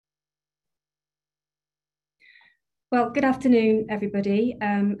Well, good afternoon, everybody,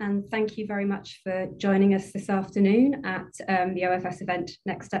 and thank you very much for joining us this afternoon at the OFS event,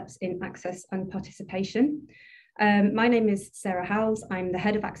 Next Steps in Access and Participation. My name is Sarah Howells. I'm the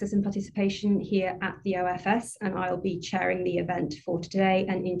Head of Access and Participation here at the OFS, and I'll be chairing the event for today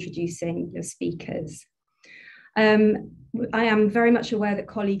and introducing your speakers. I am very much aware that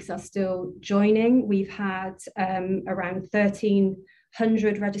colleagues are still joining. We've had around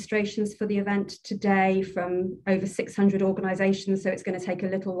 1,300 registrations for the event today from over 600 organisations, so it's going to take a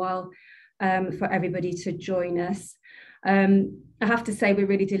little while for everybody to join us. I have to say we're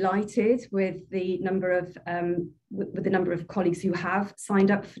really delighted with the number of colleagues who have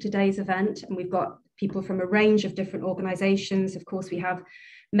signed up for today's event, and we've got people from a range of different organisations. Of course, we have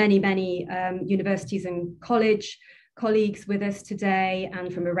many universities and college colleagues with us today,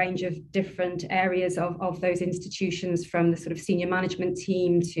 and from a range of different areas of those institutions, from the sort of senior management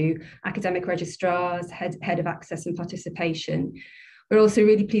team to academic registrars, head of access and participation. We're also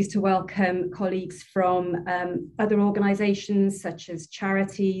really pleased to welcome colleagues from other organisations such as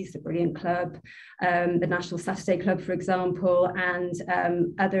charities, the Brilliant Club, the National Saturday Club, for example, and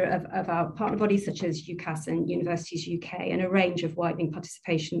other of our partner bodies such as UCAS and Universities UK, and a range of widening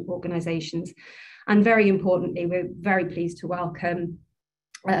participation organisations. And very importantly, we're very pleased to welcome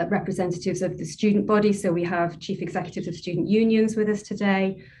representatives of the student body. So we have chief executives of student unions with us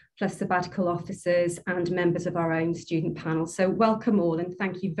today, plus sabbatical officers and members of our own student panel. So welcome all, and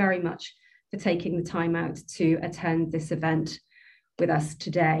thank you very much for taking the time out to attend this event with us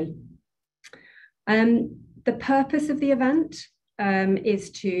today. The purpose of the event is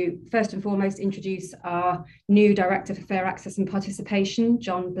to first and foremost introduce our new Director for Fair Access and Participation,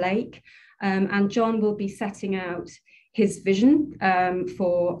 John Blake. And John will be setting out his vision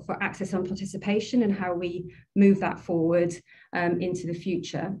for access and participation and how we move that forward into the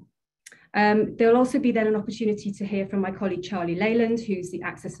future. There'll also be then an opportunity to hear from my colleague Charlie Leyland, who's the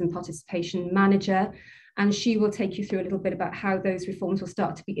Access and Participation Manager, and she will take you through a little bit about how those reforms will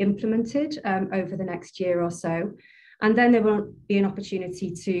start to be implemented over the next year or so. And then there will be an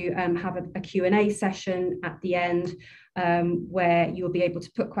opportunity to have a Q&A session at the end, where you'll be able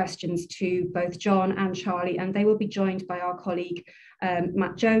to put questions to both John and Charlie, and they will be joined by our colleague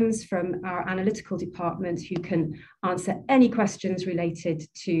Matt Jones from our analytical department, who can answer any questions related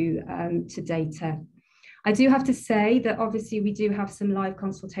to data. I do have to say that obviously we do have some live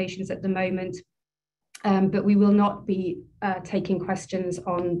consultations at the moment, but we will not be taking questions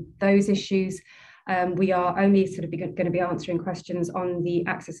on those issues. We are only sort of going to be answering questions on the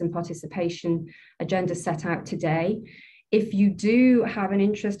access and participation agenda set out today. If you do have an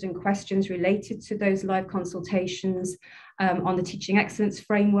interest in questions related to those live consultations on the Teaching Excellence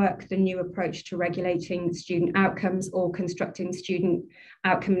Framework, the new approach to regulating student outcomes or constructing student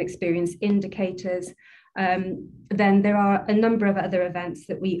outcome and experience indicators, then there are a number of other events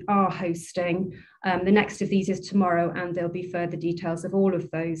that we are hosting. The next of these is tomorrow, and there'll be further details of all of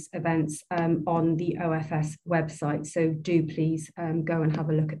those events on the OFS website. So do please go and have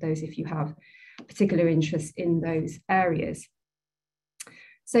a look at those if you have particular interest in those areas.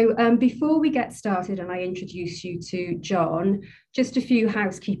 So before we get started and I introduce you to John, just a few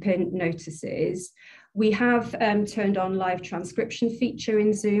housekeeping notices. We have turned on live transcription feature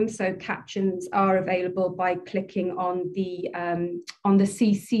in Zoom, so captions are available by clicking on the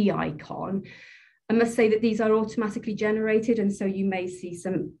CC icon. I must say that these are automatically generated, and so you may see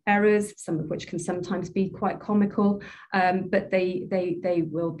some errors, some of which can sometimes be quite comical, but they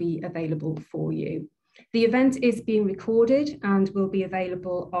will be available for you. The event is being recorded and will be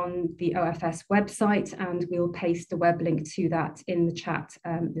available on the OFS website, and we'll paste the web link to that in the chat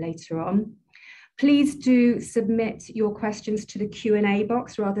later on. Please do submit your questions to the Q&A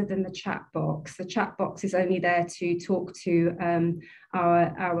box rather than the chat box. The chat box is only there to talk to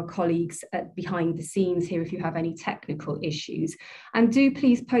our colleagues behind the scenes here if you have any technical issues. And do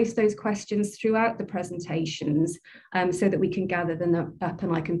please post those questions throughout the presentations so that we can gather them up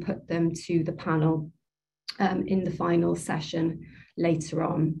and I can put them to the panel in the final session later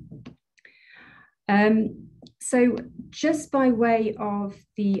on. So just by way of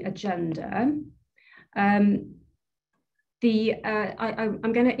the agenda, I'm going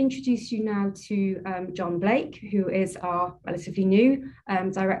to introduce you now to John Blake, who is our relatively new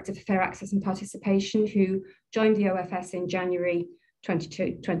Director for Fair Access and Participation, who joined the OFS in January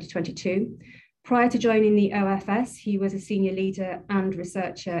 2022. Prior to joining the OFS, he was a senior leader and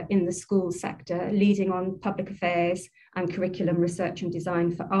researcher in the schools sector, leading on public affairs and curriculum research and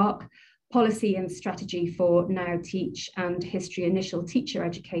design for ARC, policy and strategy for Now Teach, and history initial teacher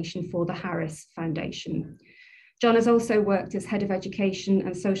education for the Harris Foundation. John has also worked as head of education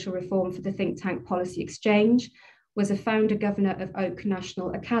and social reform for the think tank Policy Exchange, was a founder governor of Oak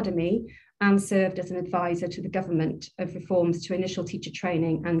National Academy and served as an advisor to the government of reforms to initial teacher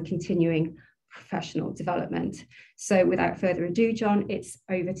training and continuing professional development. So without further ado, John, it's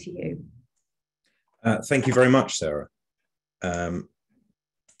over to you. Thank you very much, Sarah.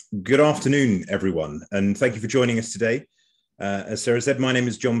 Good afternoon, everyone, and thank you for joining us today. As Sarah said, my name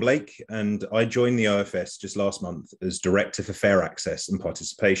is John Blake, and I joined the OFS just last month as Director for Fair Access and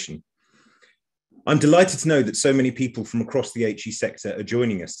Participation. I'm delighted to know that so many people from across the HE sector are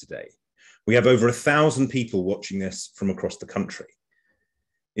joining us today. We have over 1,000 people watching this from across the country.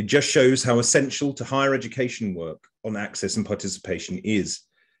 It just shows how essential to higher education work on access and participation is,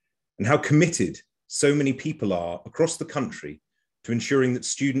 and how committed so many people are across the country to ensuring that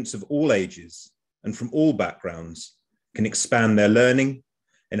students of all ages and from all backgrounds can expand their learning,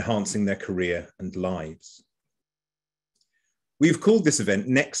 enhancing their career and lives. We've called this event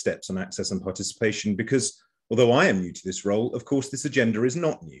Next Steps on Access and Participation because, although I am new to this role, of course, this agenda is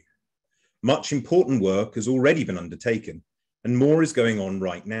not new. Much important work has already been undertaken, and more is going on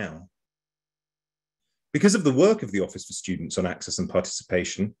right now. Because of the work of the Office for Students on Access and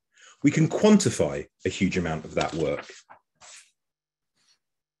Participation, we can quantify a huge amount of that work.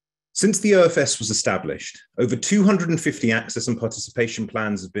 Since the OFS was established, over 250 access and participation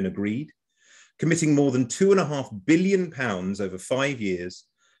plans have been agreed, committing more than £2.5 billion over 5 years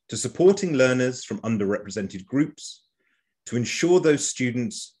to supporting learners from underrepresented groups, to ensure those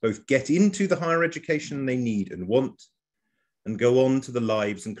students both get into the higher education they need and want, and go on to the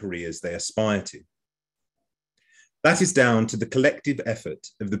lives and careers they aspire to. That is down to the collective effort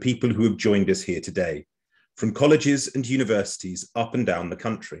of the people who have joined us here today, from colleges and universities up and down the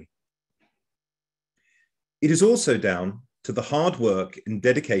country. It is also down to the hard work and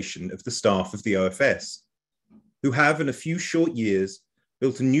dedication of the staff of the OFS, who have in a few short years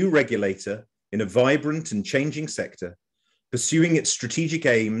built a new regulator in a vibrant and changing sector, pursuing its strategic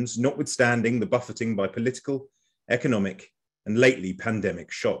aims, notwithstanding the buffeting by political, economic, and lately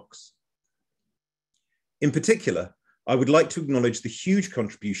pandemic shocks. In particular, I would like to acknowledge the huge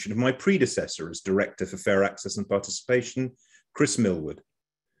contribution of my predecessor as Director for Fair Access and Participation, Chris Millward,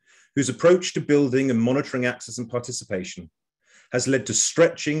 whose approach to building and monitoring access and participation has led to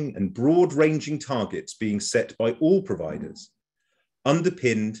stretching and broad-ranging targets being set by all providers,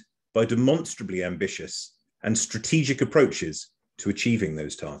 underpinned by demonstrably ambitious and strategic approaches to achieving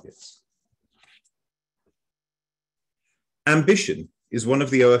those targets. Ambition is one of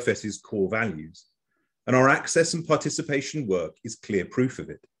the OFS's core values, and our access and participation work is clear proof of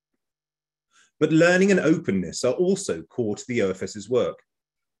it. But learning and openness are also core to the OFS's work.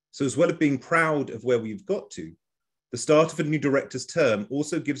 So as well as being proud of where we've got to, the start of a new director's term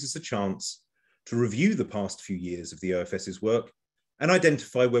also gives us a chance to review the past few years of the OFS's work and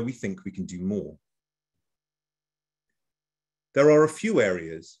identify where we think we can do more. There are a few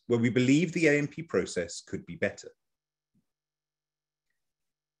areas where we believe the AMP process could be better.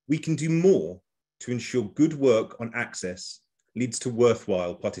 We can do more to ensure good work on access leads to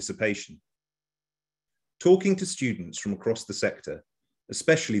worthwhile participation. Talking to students from across the sector,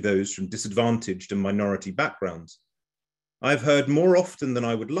 especially those from disadvantaged and minority backgrounds, I've heard more often than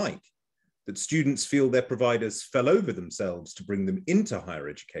I would like that students feel their providers fell over themselves to bring them into higher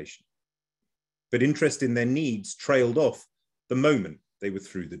education, but interest in their needs trailed off the moment they were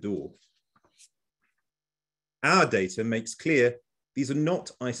through the door. Our data makes clear these are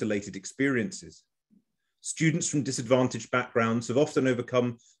not isolated experiences. Students from disadvantaged backgrounds have often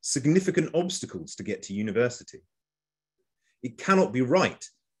overcome significant obstacles to get to university. It cannot be right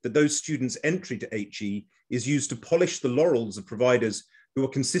that those students' entry to HE is used to polish the laurels of providers who are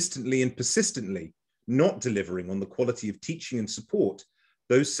consistently and persistently not delivering on the quality of teaching and support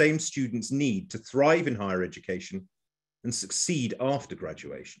those same students need to thrive in higher education and succeed after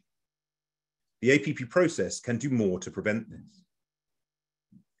graduation. The APP process can do more to prevent this.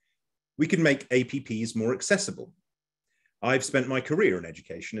 We can make APPs more accessible. I've spent my career in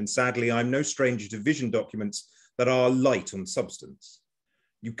education, and sadly, I'm no stranger to vision documents that are light on substance.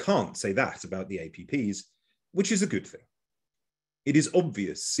 You can't say that about the APPs, which is a good thing. It is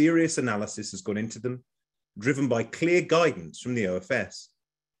obvious serious analysis has gone into them, driven by clear guidance from the OFS.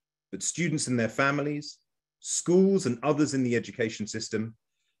 But students and their families, schools and others in the education system,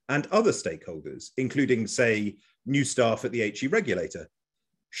 and other stakeholders, including, say, new staff at the HE regulator,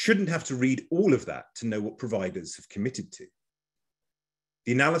 shouldn't have to read all of that to know what providers have committed to.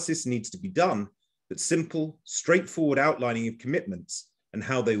 The analysis needs to be done, but simple, straightforward outlining of commitments and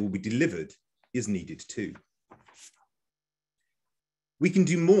how they will be delivered is needed too. We can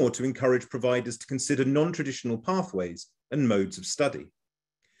do more to encourage providers to consider non-traditional pathways and modes of study.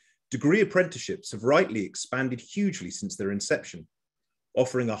 degree apprenticeships have rightly expanded hugely since their inception,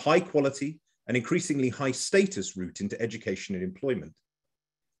 offering a high quality and increasingly high status route into education and employment.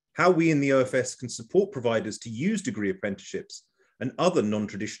 How we in the OFS can support providers to use degree apprenticeships and other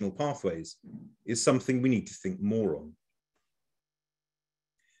non-traditional pathways is something we need to think more on.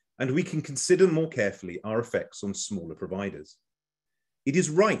 And we can consider more carefully our effects on smaller providers. It is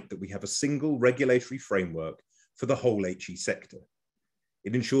right that we have a single regulatory framework for the whole HE sector.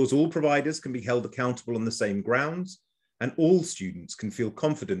 It ensures all providers can be held accountable on the same grounds and all students can feel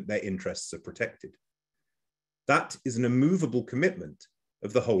confident their interests are protected. That is an immovable commitment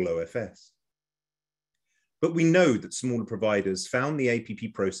of the whole OFS. But we know that smaller providers found the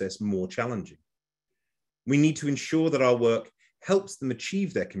APP process more challenging. We need to ensure that our work helps them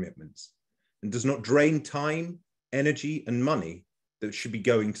achieve their commitments and does not drain time, energy, and money that should be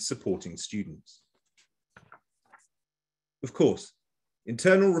going to supporting students. Of course,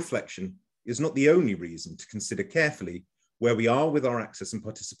 internal reflection is not the only reason to consider carefully where we are with our access and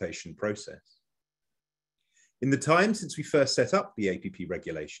participation process. In the time since we first set up the APP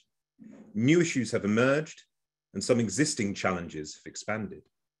regulation, new issues have emerged and some existing challenges have expanded.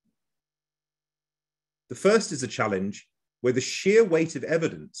 The first is a challenge where the sheer weight of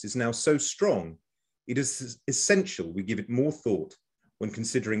evidence is now so strong, it is essential we give it more thought when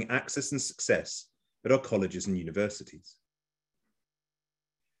considering access and success at our colleges and universities.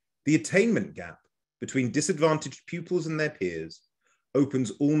 The attainment gap between disadvantaged pupils and their peers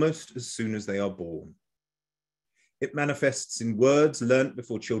opens almost as soon as they are born. It manifests in words learnt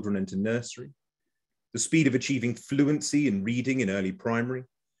before children enter nursery, the speed of achieving fluency in reading in early primary,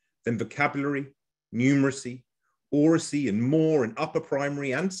 then vocabulary, numeracy, oracy, and more in upper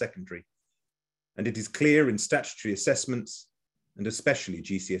primary and secondary. And it is clear in statutory assessments and especially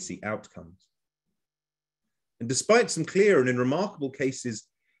GCSE outcomes. And despite some clear and remarkable cases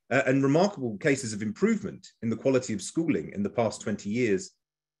of improvement in the quality of schooling in the past 20 years,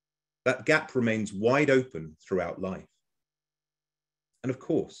 that gap remains wide open throughout life. And of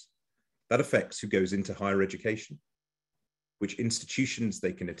course, that affects who goes into higher education, which institutions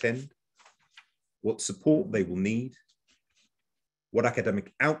they can attend, what support they will need, what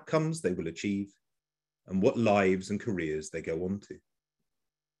academic outcomes they will achieve, and what lives and careers they go on to.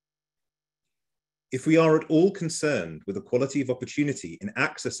 If we are at all concerned with equality of opportunity in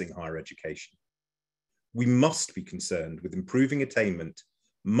accessing higher education, we must be concerned with improving attainment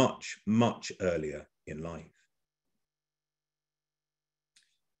much, much earlier in life.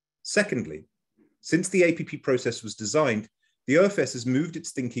 Secondly, since the APP process was designed, the OFS has moved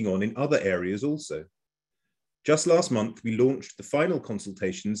its thinking on in other areas also. Just last month, we launched the final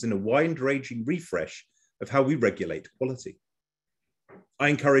consultations in a wide-ranging refresh of how we regulate quality. I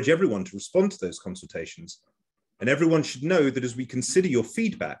encourage everyone to respond to those consultations, and everyone should know that as we consider your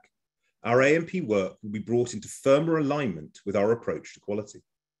feedback, our AMP work will be brought into firmer alignment with our approach to quality.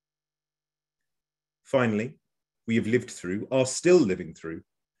 Finally, we have lived through, are still living through,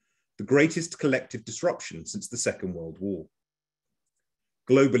 the greatest collective disruption since the Second World War.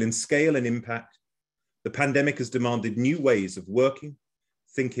 Global in scale and impact, the pandemic has demanded new ways of working,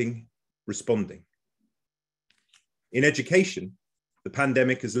 thinking, responding. In education, the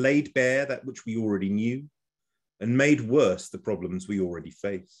pandemic has laid bare that which we already knew and made worse the problems we already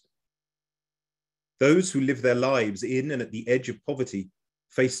faced. Those who live their lives in and at the edge of poverty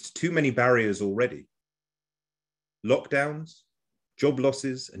faced too many barriers already. Lockdowns, job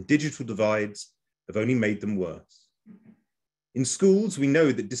losses, and digital divides have only made them worse. In schools, we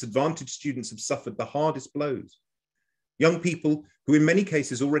know that disadvantaged students have suffered the hardest blows. Young people who in many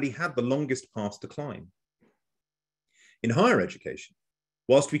cases already had the longest path to climb. In higher education,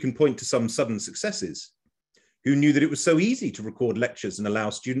 whilst we can point to some sudden successes, who knew that it was so easy to record lectures and allow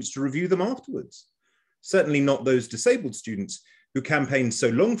students to review them afterwards? Certainly not those disabled students who campaigned so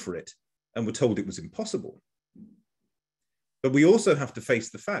long for it and were told it was impossible. But we also have to face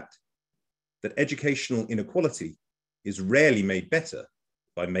the fact that educational inequality is rarely made better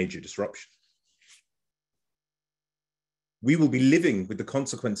by major disruption. We will be living with the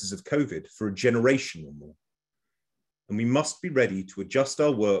consequences of COVID for a generation or more, and we must be ready to adjust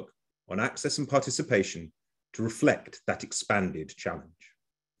our work on access and participation to reflect that expanded challenge.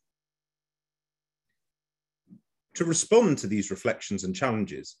 To respond to these reflections and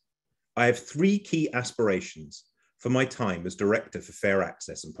challenges, I have three key aspirations for my time as Director for Fair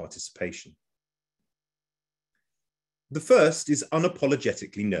Access and Participation. The first is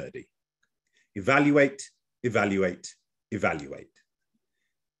unapologetically nerdy. Evaluate, evaluate, evaluate.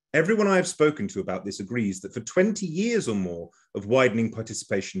 Everyone I have spoken to about this agrees that for 20 years or more of widening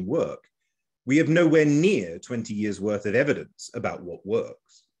participation work, we have nowhere near 20 years worth of evidence about what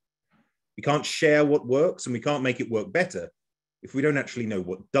works. We can't share what works, and we can't make it work better if we don't actually know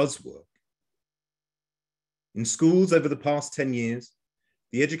what does work. In schools over the past 10 years,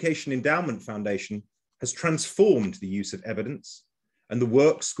 the Education Endowment Foundation has transformed the use of evidence and the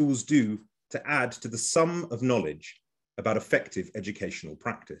work schools do to add to the sum of knowledge about effective educational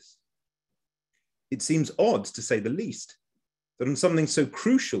practice. It seems odd, to say the least, that on something so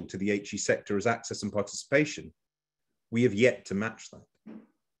crucial to the HE sector as access and participation, we have yet to match that.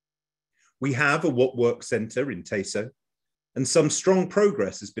 We have a What Works Centre in Teso, and some strong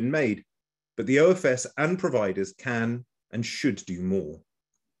progress has been made, but the OFS and providers can and should do more.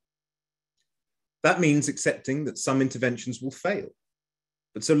 That means accepting that some interventions will fail,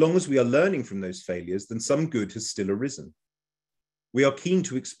 but so long as we are learning from those failures, then some good has still arisen. We are keen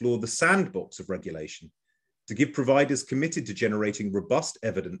to explore the sandbox of regulation to give providers committed to generating robust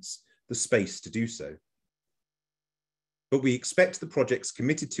evidence the space to do so. But we expect the projects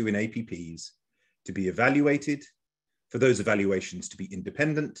committed to in APPs to be evaluated, for those evaluations to be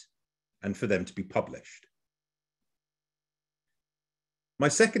independent, and for them to be published. My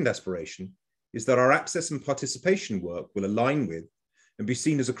second aspiration is that our access and participation work will align with and be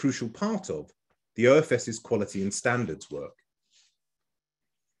seen as a crucial part of the OFS's quality and standards work.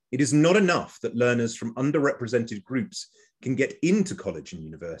 It is not enough that learners from underrepresented groups can get into college and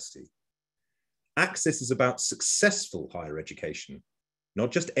university. Access is about successful higher education,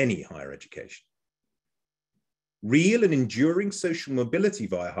 not just any higher education. Real and enduring social mobility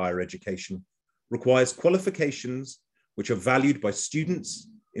via higher education requires qualifications which are valued by students,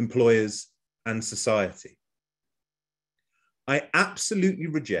 employers, and society. I absolutely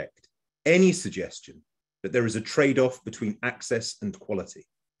reject any suggestion that there is a trade-off between access and quality.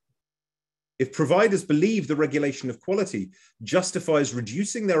 If providers believe the regulation of quality justifies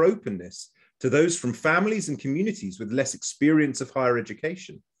reducing their openness to those from families and communities with less experience of higher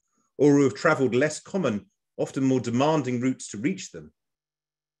education, or who have travelled less common, often more demanding routes to reach them,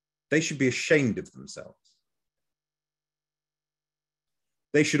 they should be ashamed of themselves.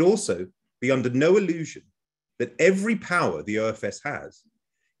 They should also be under no illusion that every power the OFS has,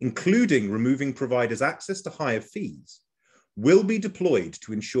 including removing providers' access to higher fees, will be deployed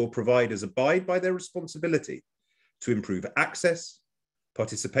to ensure providers abide by their responsibility to improve access,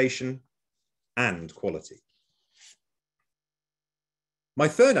 participation, and quality. My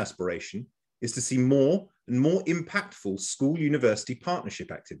third aspiration is to see more and more impactful school-university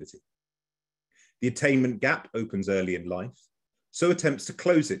partnership activity. The attainment gap opens early in life, so attempts to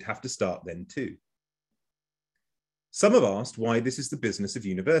close it have to start then too. Some have asked why this is the business of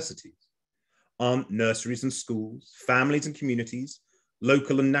universities. Aren't nurseries and schools, families and communities,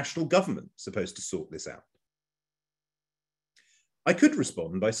 local and national government supposed to sort this out? I could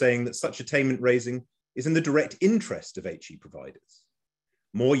respond by saying that such attainment raising is in the direct interest of HE providers.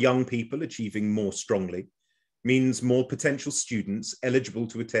 More young people achieving more strongly means more potential students eligible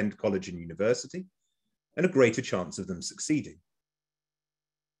to attend college and university, and a greater chance of them succeeding.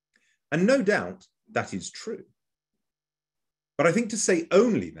 And no doubt that is true. But I think to say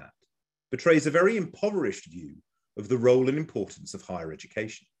only that betrays a very impoverished view of the role and importance of higher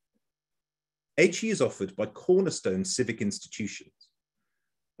education. HE is offered by cornerstone civic institutions.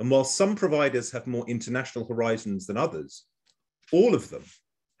 And while some providers have more international horizons than others, all of them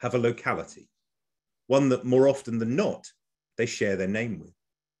have a locality, one that more often than not, they share their name with.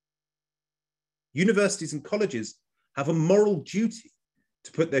 Universities and colleges have a moral duty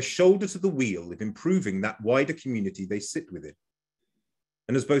to put their shoulder to the wheel of improving that wider community they sit within.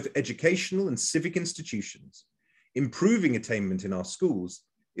 And as both educational and civic institutions, improving attainment in our schools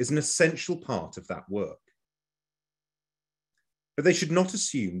is an essential part of that work. But they should not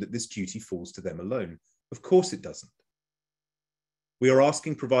assume that this duty falls to them alone. Of course it doesn't. We are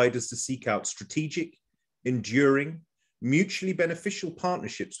asking providers to seek out strategic, enduring, mutually beneficial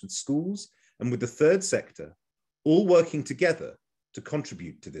partnerships with schools and with the third sector, all working together to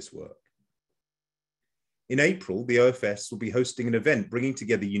contribute to this work. In April, the OFS will be hosting an event bringing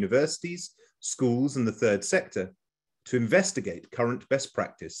together universities, schools, and the third sector to investigate current best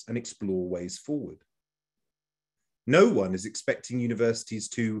practice and explore ways forward. No one is expecting universities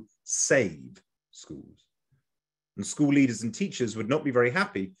to save schools. And school leaders and teachers would not be very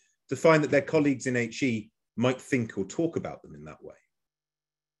happy to find that their colleagues in HE might think or talk about them in that way.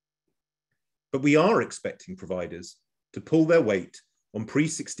 But we are expecting providers to pull their weight on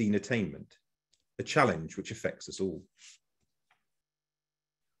pre-16 attainment, a challenge which affects us all.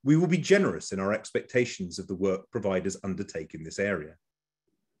 We will be generous in our expectations of the work providers undertake in this area.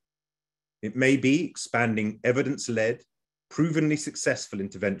 It may be expanding evidence-led, provenly successful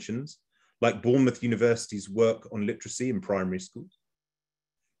interventions, like Bournemouth University's work on literacy in primary schools.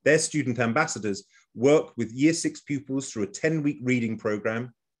 Their student ambassadors work with Year 6 pupils through a 10-week reading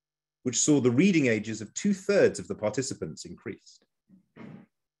programme, which saw the reading ages of 2/3 of the participants increased.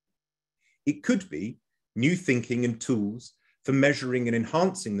 It could be new thinking and tools for measuring and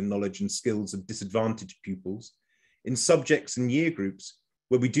enhancing the knowledge and skills of disadvantaged pupils in subjects and year groups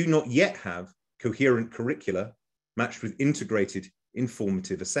where we do not yet have coherent curricula matched with integrated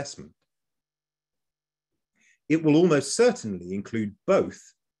informative assessment. It will almost certainly include both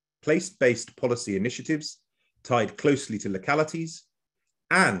place-based policy initiatives tied closely to localities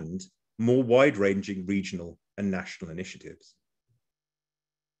and more wide-ranging regional and national initiatives.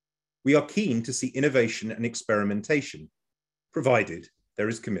 We are keen to see innovation and experimentation, provided there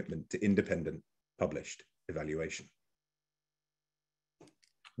is commitment to independent published evaluation.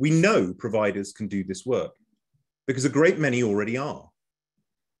 We know providers can do this work because a great many already are.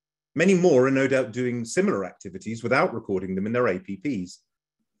 Many more are no doubt doing similar activities without recording them in their APPs.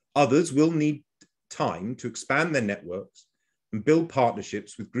 Others will need time to expand their networks and build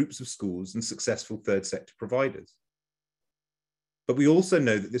partnerships with groups of schools and successful third sector providers. But we also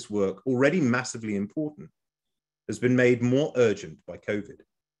know that this work, already massively important, has been made more urgent by COVID.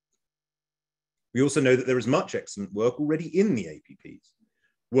 We also know that there is much excellent work already in the APPs,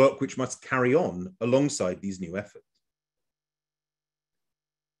 work which must carry on alongside these new efforts.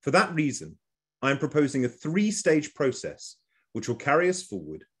 For that reason, I am proposing a 3-stage process which will carry us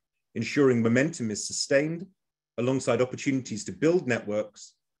forward, ensuring momentum is sustained alongside opportunities to build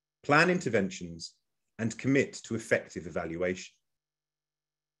networks, plan interventions, and commit to effective evaluation.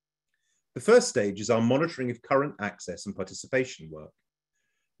 The first stage is our monitoring of current access and participation work.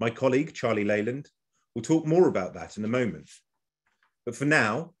 My colleague, Charlie Leyland, will talk more about that in a moment. But for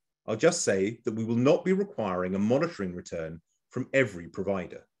now, I'll just say that we will not be requiring a monitoring return from every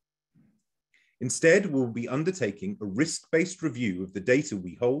provider. Instead, we'll be undertaking a risk-based review of the data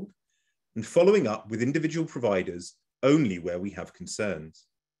we hold and following up with individual providers only where we have concerns.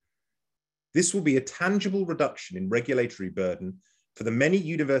 This will be a tangible reduction in regulatory burden for the many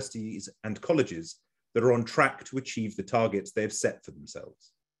universities and colleges that are on track to achieve the targets they have set for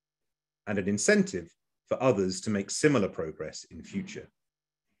themselves, and an incentive for others to make similar progress in future.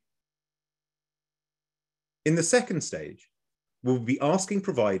 In the second stage, we'll be asking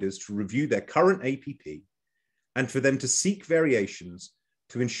providers to review their current APP and for them to seek variations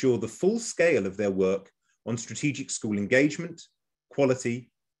to ensure the full scale of their work on strategic school engagement,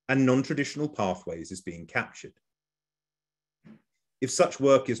 quality, and non-traditional pathways is being captured. If such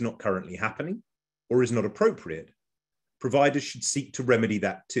work is not currently happening or is not appropriate, providers should seek to remedy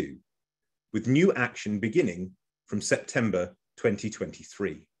that too, with new action beginning from September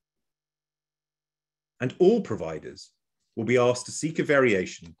 2023. And all providers will be asked to seek a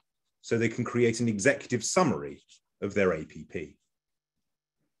variation so they can create an executive summary of their APP.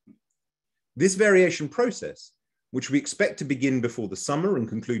 This variation process, which we expect to begin before the summer and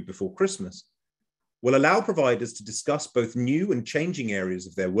conclude before Christmas, will allow providers to discuss both new and changing areas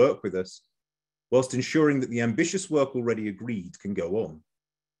of their work with us, whilst ensuring that the ambitious work already agreed can go on.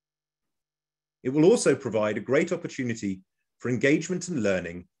 It will also provide a great opportunity for engagement and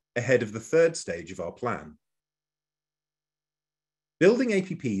learning ahead of the third stage of our plan. Building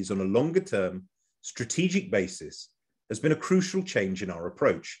APPs on a longer-term, strategic basis has been a crucial change in our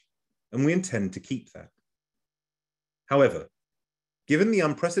approach, and we intend to keep that. However, given the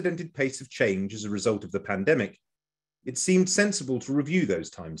unprecedented pace of change as a result of the pandemic, it seemed sensible to review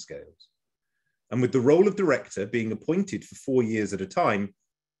those timescales. And with the role of director being appointed for 4 years at a time,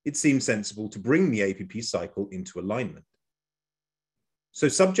 it seemed sensible to bring the APP cycle into alignment. So,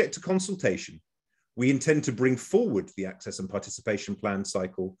 subject to consultation, we intend to bring forward the Access and Participation Plan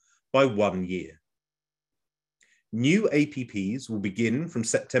cycle by 1 year. New APPs will begin from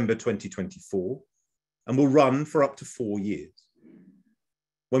September 2024 and will run for up to 4 years.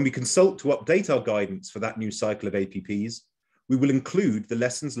 When we consult to update our guidance for that new cycle of APPs, we will include the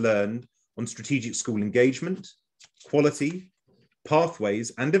lessons learned on strategic school engagement, quality,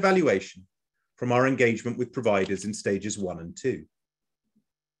 pathways, and evaluation from our engagement with providers in stages 1 and 2.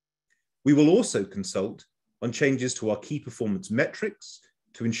 We will also consult on changes to our key performance metrics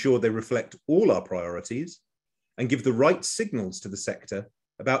to ensure they reflect all our priorities and give the right signals to the sector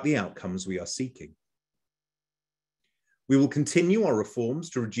about the outcomes we are seeking. We will continue our reforms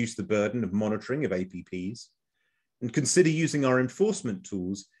to reduce the burden of monitoring of APPs and consider using our enforcement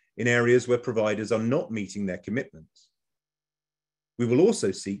tools in areas where providers are not meeting their commitments. We will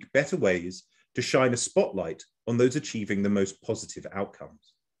also seek better ways to shine a spotlight on those achieving the most positive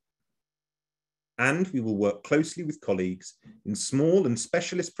outcomes. And we will work closely with colleagues in small and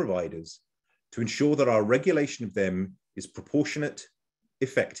specialist providers to ensure that our regulation of them is proportionate,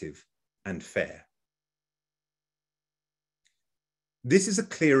 effective, and fair. This is a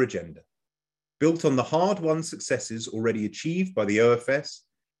clear agenda, built on the hard-won successes already achieved by the OFS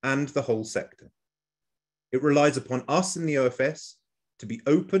and the whole sector. It relies upon us in the OFS to be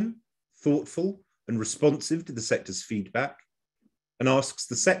open, thoughtful, and responsive to the sector's feedback, and asks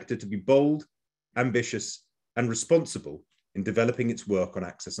the sector to be bold, ambitious, and responsible in developing its work on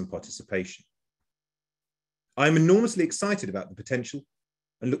access and participation. I am enormously excited about the potential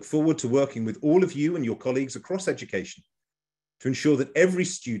and look forward to working with all of you and your colleagues across education to ensure that every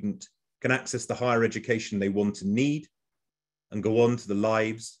student can access the higher education they want and need and go on to the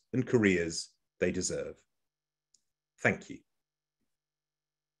lives and careers they deserve. Thank you.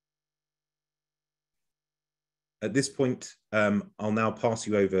 At this point, I'll now pass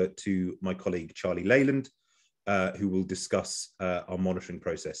you over to my colleague, Charlie Leyland, who will discuss our monitoring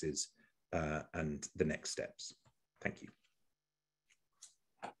processes and the next steps. Thank you.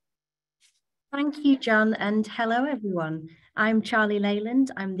 Thank you, John, and hello, everyone. I'm Charlie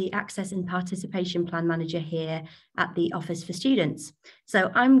Leyland. I'm the Access and Participation Plan Manager here at the Office for Students. So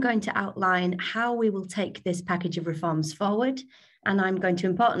I'm going to outline how we will take this package of reforms forward, and I'm going to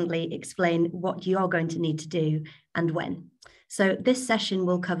importantly explain what you're going to need to do and when. So this session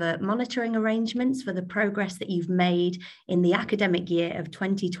will cover monitoring arrangements for the progress that you've made in the academic year of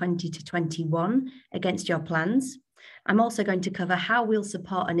 2020 to 21 against your plans. I'm also going to cover how we'll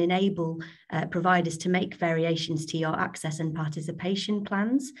support and enable providers to make variations to your access and participation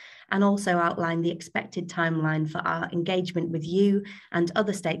plans, and also outline the expected timeline for our engagement with you and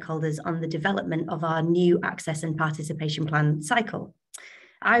other stakeholders on the development of our new access and participation plan cycle.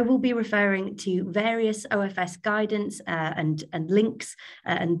 I will be referring to various OFS guidance and links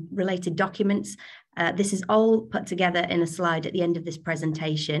and related documents. This is all put together in a slide at the end of this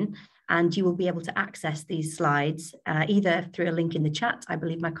presentation, and you will be able to access these slides either through a link in the chat, I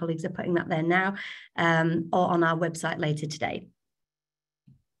believe my colleagues are putting that there now, or on our website later today.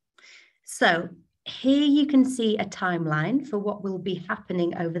 So here you can see a timeline for what will be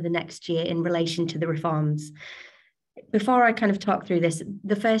happening over the next year in relation to the reforms. Before I kind of talk through this,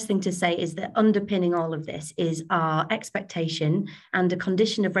 the first thing to say is that underpinning all of this is our expectation and a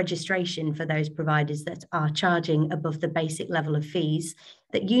condition of registration for those providers that are charging above the basic level of fees,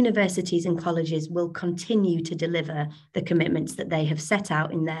 that universities and colleges will continue to deliver the commitments that they have set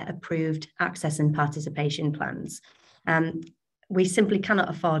out in their approved access and participation plans. We simply cannot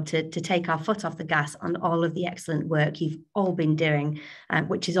afford to take our foot off the gas on all of the excellent work you've all been doing,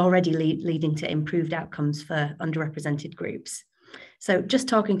 which is already leading to improved outcomes for underrepresented groups. So just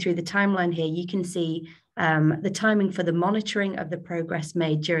talking through the timeline here, you can see the timing for the monitoring of the progress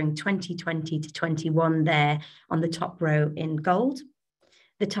made during 2020 to 21 there on the top row in gold,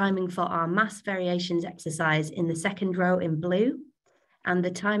 the timing for our mass variations exercise in the second row in blue, and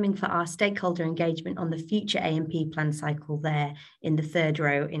the timing for our stakeholder engagement on the future AMP plan cycle there in the third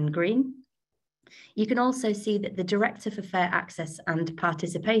row in green. You can also see that the Director for Fair Access and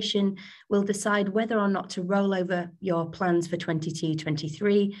Participation will decide whether or not to roll over your plans for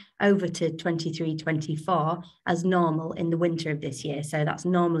 22-23 over to 23-24 as normal in the winter of this year. So that's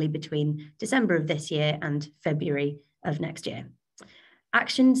normally between December of this year and February of next year.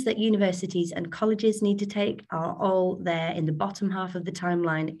 Actions that universities and colleges need to take are all there in the bottom half of the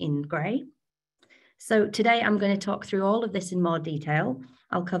timeline in grey. So today I'm going to talk through all of this in more detail.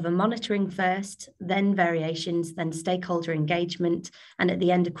 I'll cover monitoring first, then variations, then stakeholder engagement, and at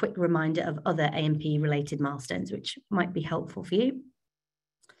the end a quick reminder of other AMP related milestones which might be helpful for you.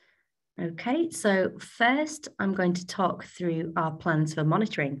 Okay, so first I'm going to talk through our plans for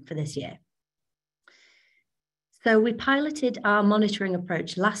monitoring for this year. So we piloted our monitoring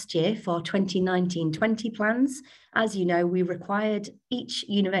approach last year for 2019-20 plans. As you know, we required each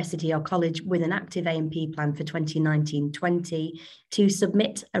university or college with an active AMP plan for 2019-20 to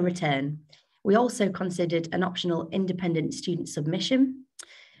submit a return. We also considered an optional independent student submission.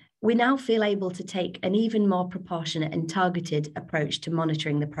 We now feel able to take an even more proportionate and targeted approach to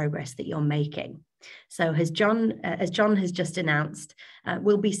monitoring the progress that you're making. So as John has just announced,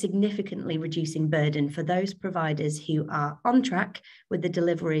 we'll be significantly reducing burden for those providers who are on track with the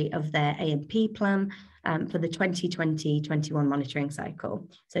delivery of their AMP plan for the 2020-21 monitoring cycle.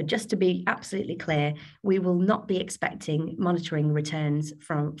 So just to be absolutely clear, we will not be expecting monitoring returns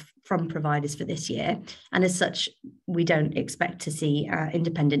from providers for this year. And as such, we don't expect to see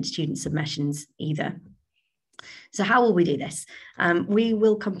independent student submissions either. So how will we do this? We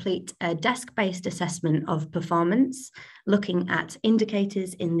will complete a desk-based assessment of performance, looking at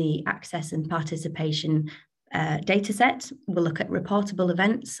indicators in the access and participation data set. We'll look at reportable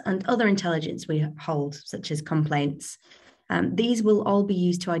events and other intelligence we hold, such as complaints. These will all be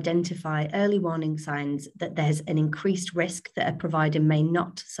used to identify early warning signs that there's an increased risk that a provider may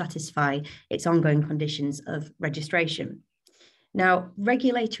not satisfy its ongoing conditions of registration. Now,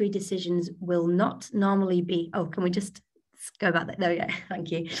 regulatory decisions will not normally be, can we just go back there? There we go, thank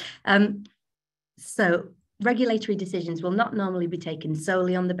you. So regulatory decisions will not normally be taken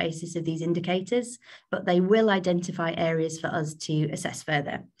solely on the basis of these indicators, but they will identify areas for us to assess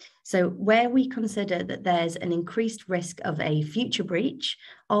further. So where we consider that there's an increased risk of a future breach,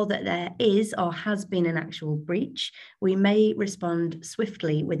 or that there is or has been an actual breach, we may respond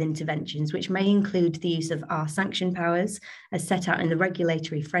swiftly with interventions, which may include the use of our sanction powers as set out in the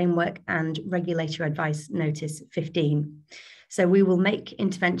regulatory framework and Regulator Advice Notice 15. So we will make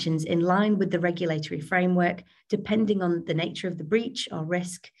interventions in line with the regulatory framework, depending on the nature of the breach or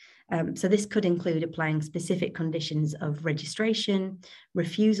risk. So this could include applying specific conditions of registration,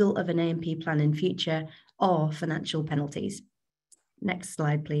 refusal of an A&P plan in future, or financial penalties. Next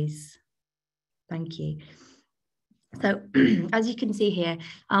slide, please. Thank you. So as you can see here,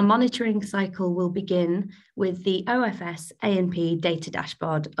 our monitoring cycle will begin with the OFS A&P data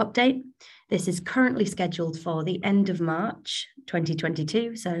dashboard update. This is currently scheduled for the end of March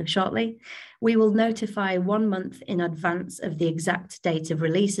 2022, so shortly. We will notify 1 month in advance of the exact date of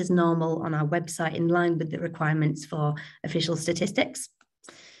release as normal on our website, in line with the requirements for official statistics.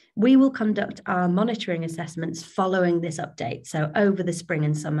 We will conduct our monitoring assessments following this update, so over the spring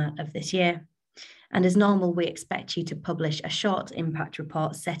and summer of this year. And as normal, we expect you to publish a short impact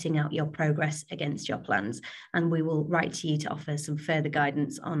report setting out your progress against your plans. And we will write to you to offer some further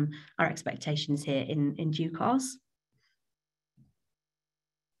guidance on our expectations here in due course.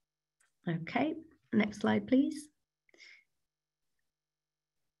 Okay, next slide, please.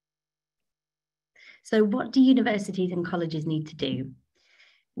 So what do universities and colleges need to do?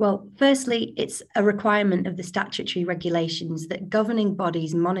 Well, firstly, it's a requirement of the statutory regulations that governing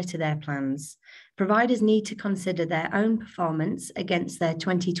bodies monitor their plans. Providers need to consider their own performance against their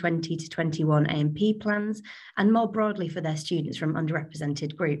 2020 to 21 A&P plans, and more broadly for their students from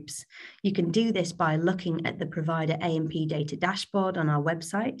underrepresented groups. You can do this by looking at the provider A&P data dashboard on our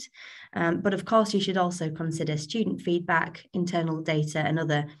website. But of course, you should also consider student feedback, internal data, and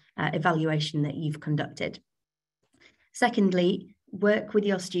other evaluation that you've conducted. Secondly, work with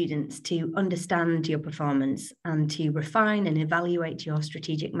your students to understand your performance and to refine and evaluate your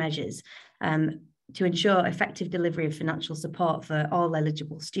strategic measures to ensure effective delivery of financial support for all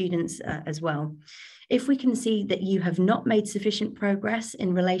eligible students as well. If we can see that you have not made sufficient progress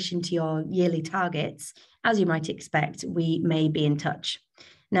in relation to your yearly targets, as you might expect, we may be in touch.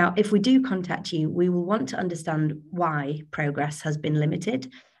 Now, if we do contact you, we will want to understand why progress has been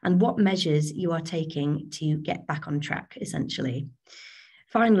limited and what measures you are taking to get back on track, essentially.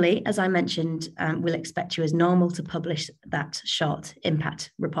 Finally, as I mentioned, we'll expect you as normal to publish that short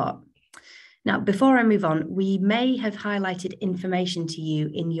impact report. Now, before I move on, we may have highlighted information to you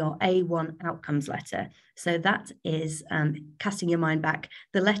in your A1 outcomes letter. So that is, casting your mind back,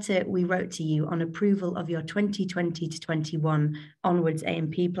 the letter we wrote to you on approval of your 2020 to 21 onwards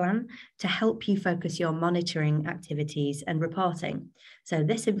A&P plan to help you focus your monitoring activities and reporting. So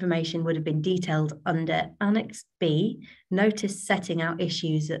this information would have been detailed under Annex B, notice setting out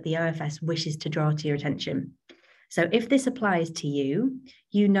issues that the OFS wishes to draw to your attention. So if this applies to you,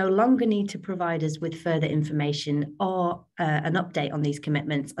 you no longer need to provide us with further information or an update on these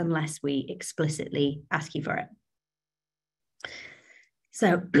commitments unless we explicitly ask you for it.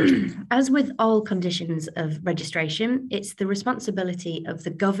 So as with all conditions of registration, it's the responsibility of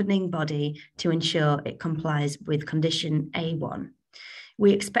the governing body to ensure it complies with condition A1.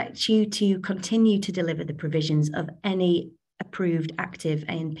 We expect you to continue to deliver the provisions of any approved active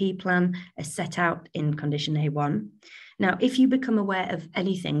A&P plan as set out in condition A1. Now, if you become aware of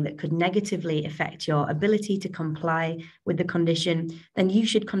anything that could negatively affect your ability to comply with the condition, then you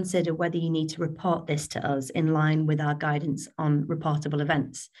should consider whether you need to report this to us in line with our guidance on reportable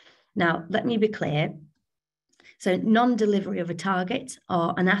events. Now, let me be clear. So non-delivery of a target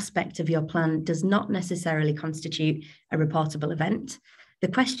or an aspect of your plan does not necessarily constitute a reportable event. The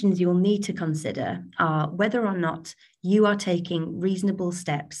questions you will need to consider are whether or not you are taking reasonable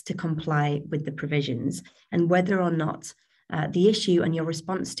steps to comply with the provisions and whether or not the issue and your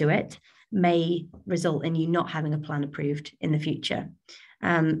response to it may result in you not having a plan approved in the future.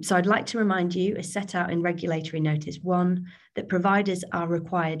 So I'd like to remind you, as set out in Regulatory Notice 1, that providers are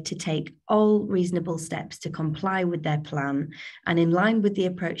required to take all reasonable steps to comply with their plan, and in line with the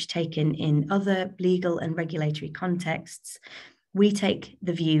approach taken in other legal and regulatory contexts, we take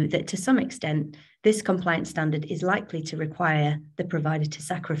the view that to some extent, this compliance standard is likely to require the provider to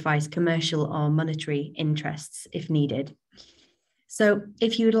sacrifice commercial or monetary interests if needed. So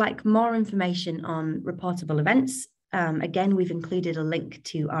if you would like more information on reportable events, again, we've included a link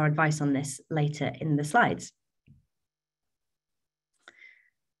to our advice on this later in the slides.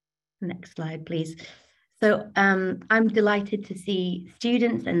 Next slide, please. So I'm delighted to see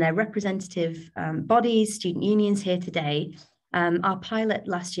students and their representative bodies, student unions here today. Our pilot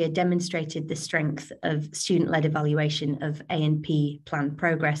last year demonstrated the strength of student-led evaluation of A&P plan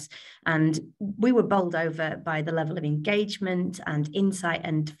progress, and we were bowled over by the level of engagement and insight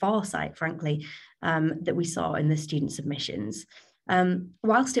and foresight, frankly, that we saw in the student submissions.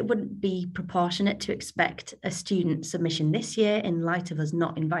 Whilst it wouldn't be proportionate to expect a student submission this year in light of us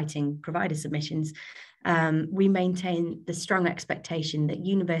not inviting provider submissions, we maintain the strong expectation that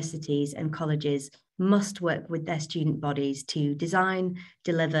universities and colleges must work with their student bodies to design,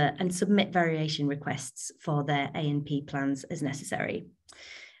 deliver, and submit variation requests for their A&P plans as necessary.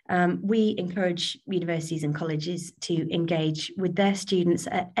 We encourage universities and colleges to engage with their students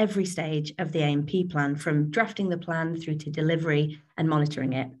at every stage of the A&P plan, from drafting the plan through to delivery and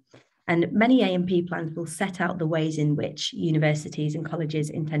monitoring it. And many A&P plans will set out the ways in which universities and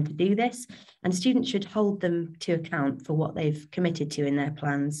colleges intend to do this, and students should hold them to account for what they've committed to in their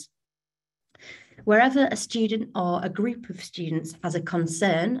plans. Wherever a student or a group of students has a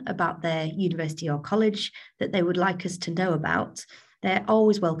concern about their university or college that they would like us to know about, they're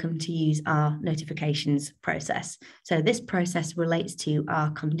always welcome to use our notifications process. So this process relates to our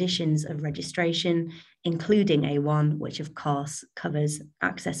conditions of registration, including A1, which of course covers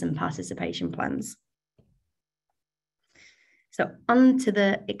access and participation plans. So on to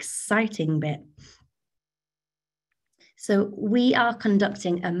the exciting bit. So we are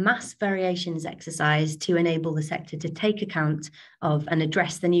conducting a mass variations exercise to enable the sector to take account of and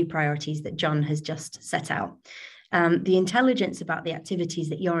address the new priorities that John has just set out. The intelligence about the activities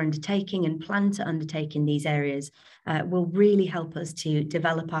that you're undertaking and plan to undertake in these areas will really help us to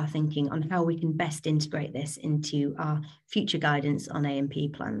develop our thinking on how we can best integrate this into our future guidance on A&P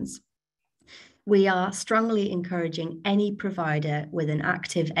plans. We are strongly encouraging any provider with an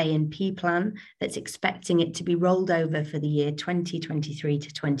active A&P plan that's expecting it to be rolled over for the year 2023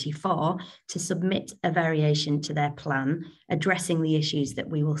 to 24 to submit a variation to their plan, addressing the issues that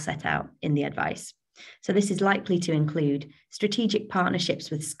we will set out in the advice. So this is likely to include strategic partnerships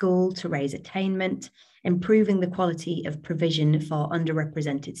with school to raise attainment, improving the quality of provision for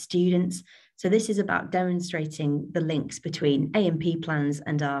underrepresented students. So this is about demonstrating the links between A&P plans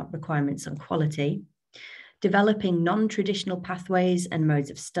and our requirements on quality, developing non-traditional pathways and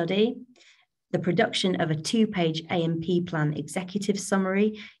modes of study, the production of a 2-page A&P plan executive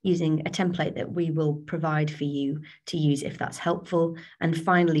summary using a template that we will provide for you to use if that's helpful. And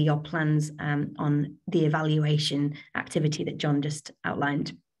finally, your plans on the evaluation activity that John just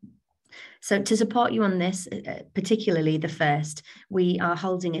outlined. So to support you on this, particularly the first, we are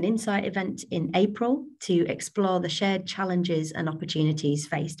holding an insight event in April to explore the shared challenges and opportunities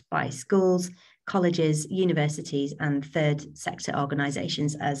faced by schools, colleges, universities, and third sector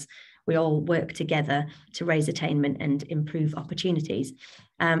organisations as we all work together to raise attainment and improve opportunities.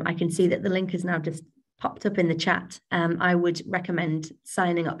 I can see that the link has now just popped up in the chat. I would recommend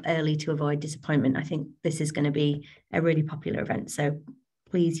signing up early to avoid disappointment. I think this is going to be a really popular event, so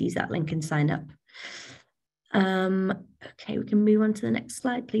please use that link and sign up. Okay, we can move on to the next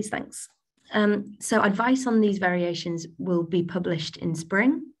slide, please, thanks. So advice on these variations will be published in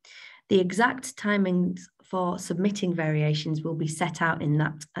spring. The exact timings for submitting variations will be set out in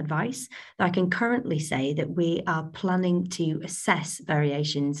that advice. I can currently say that we are planning to assess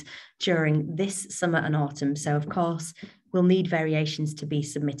variations during this summer and autumn. So of course, we'll need variations to be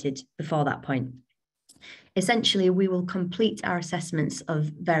submitted before that point. Essentially, we will complete our assessments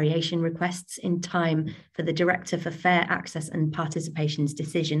of variation requests in time for the Director for Fair Access and Participation's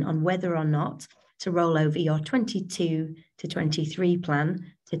decision on whether or not to roll over your 22 to 23 plan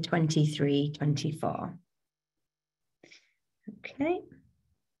to 23-24. Okay.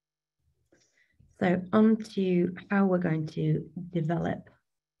 So on to how we're going to develop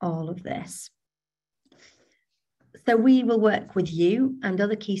all of this. So we will work with you and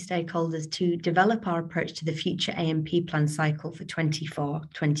other key stakeholders to develop our approach to the future A&P plan cycle for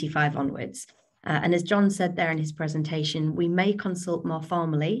 24-25 onwards. And as John said there in his presentation, we may consult more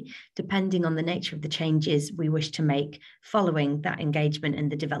formally, depending on the nature of the changes we wish to make following that engagement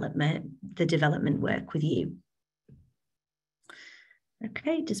and the development work with you.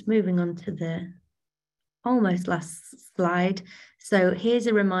 Okay, just moving on to the almost last slide. So here's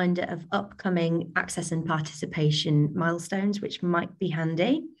a reminder of upcoming access and participation milestones, which might be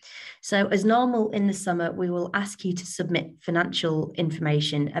handy. So as normal in the summer, we will ask you to submit financial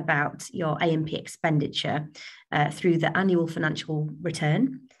information about your A&P expenditure through the annual financial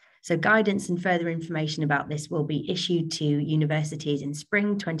return. So guidance and further information about this will be issued to universities in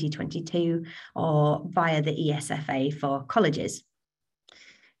spring 2022 or via the ESFA for colleges.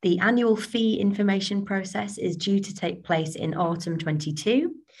 The annual fee information process is due to take place in autumn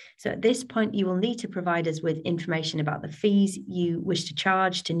 22. So at this point, you will need to provide us with information about the fees you wish to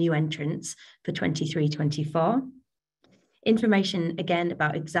charge to new entrants for 23-24. Information again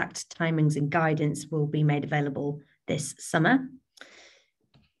about exact timings and guidance will be made available this summer.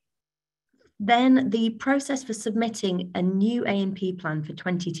 Then the process for submitting a new A&P plan for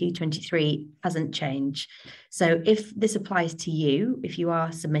 22-23 hasn't changed. So if this applies to you, if you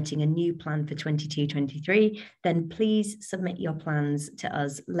are submitting a new plan for 22-23, then please submit your plans to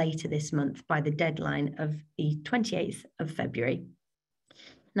us later this month by the deadline of the 28th of February.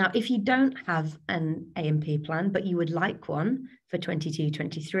 Now, if you don't have an A&P plan, but you would like one for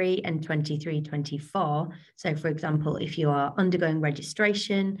 22-23 and 23-24, so for example, if you are undergoing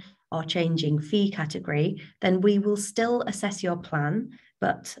registration or changing fee category, then we will still assess your plan,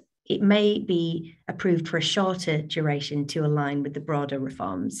 but it may be approved for a shorter duration to align with the broader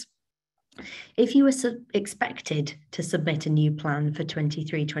reforms. If you were expected to submit a new plan for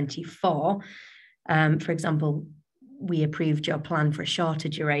 23-24, for example, we approved your plan for a shorter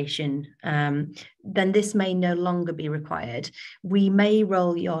duration, then this may no longer be required. We may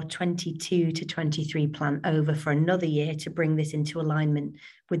roll your 22-23 plan over for another year to bring this into alignment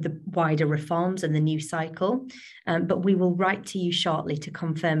with the wider reforms and the new cycle, but we will write to you shortly to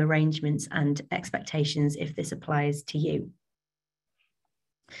confirm arrangements and expectations if this applies to you.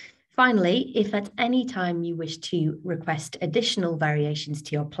 Finally, if at any time you wish to request additional variations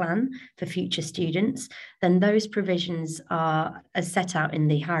to your plan for future students, then those provisions are, as set out in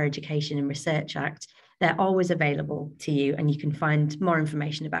the Higher Education and Research Act, they're always available to you, and you can find more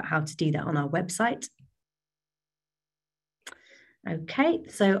information about how to do that on our website. Okay,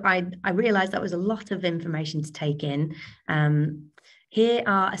 so I realised that was a lot of information to take in. Here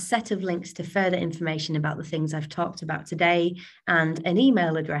are a set of links to further information about the things I've talked about today and an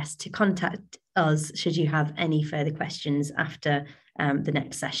email address to contact us should you have any further questions after the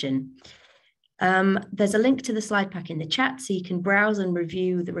next session. There's a link to the slide pack in the chat so you can browse and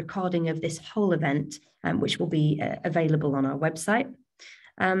review the recording of this whole event, which will be available on our website.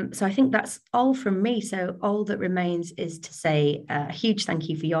 So I think that's all from me. So all that remains is to say a huge thank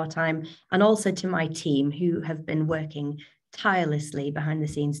you for your time, and also to my team who have been working tirelessly behind the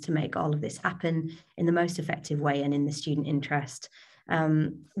scenes to make all of this happen in the most effective way and in the student interest.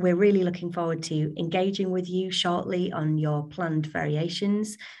 We're really looking forward to engaging with you shortly on your planned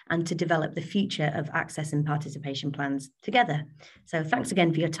variations and to develop the future of access and participation plans together. So thanks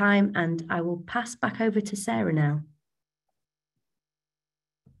again for your time, and I will pass back over to Sarah now.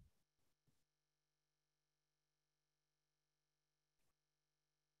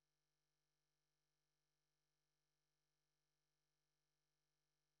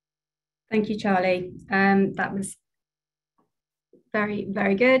 Thank you, Charlie. That was very,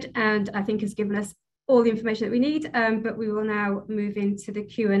 very good, and I think has given us all the information that we need, but we will now move into the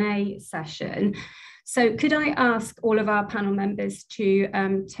Q&A session. So could I ask all of our panel members to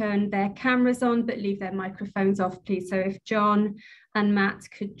turn their cameras on, but leave their microphones off, please? So if John and Matt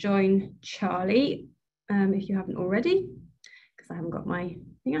could join Charlie, if you haven't already, because I haven't got my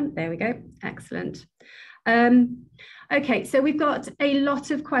thing on. There we go. Excellent. Okay, so we've got a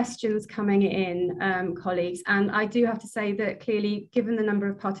lot of questions coming in, colleagues, and I do have to say that clearly, given the number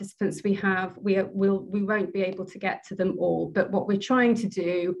of participants we have, we won't be able to get to them all. But what we're trying to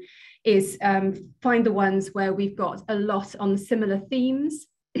do is find the ones where we've got a lot on similar themes,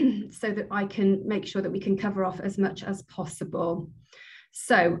 so that I can make sure that we can cover off as much as possible.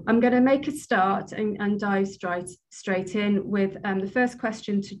 So I'm going to make a start and dive straight in with the first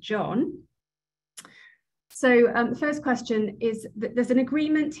question to John. So the first question is that there's an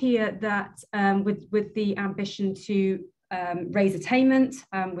agreement here that with the ambition to raise attainment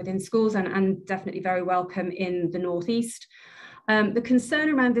within schools and definitely very welcome in the Northeast. The concern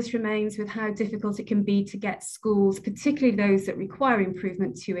around this remains with how difficult it can be to get schools, particularly those that require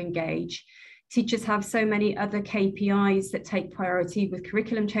improvement, to engage. Teachers have so many other KPIs that take priority with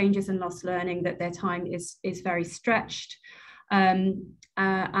curriculum changes and lost learning that their time is very stretched. And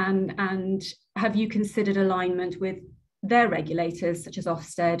have you considered alignment with their regulators, such as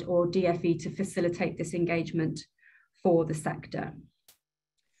Ofsted or DFE, to facilitate this engagement for the sector?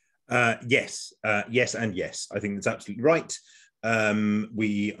 Yes, yes and yes. I think that's absolutely right.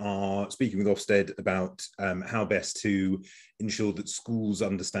 We are speaking with Ofsted about how best to ensure that schools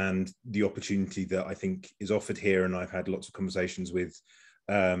understand the opportunity that I think is offered here. And I've had lots of conversations with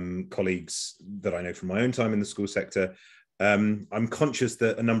colleagues that I know from my own time in the school sector. I'm conscious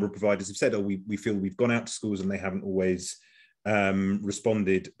that a number of providers have said, oh, we feel we've gone out to schools and they haven't always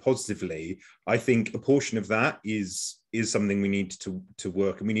responded positively. I think a portion of that is something we need to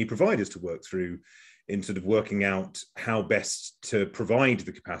work, and we need providers to work through in sort of working out how best to provide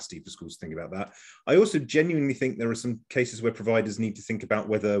the capacity for schools to think about that. I also genuinely think there are some cases where providers need to think about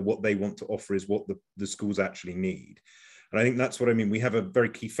whether what they want to offer is what the schools actually need. And I think that's what I mean. We have a very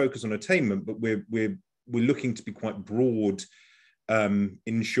key focus on attainment, but we're looking to be quite broad,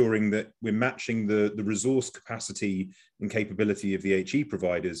 ensuring that we're matching the resource capacity and capability of the HE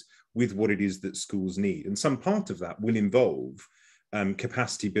providers with what it is that schools need. And some part of that will involve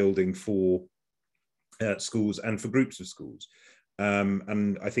capacity building for schools and for groups of schools.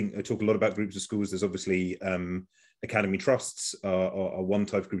 And I think I talk a lot about groups of schools. There's obviously academy trusts are one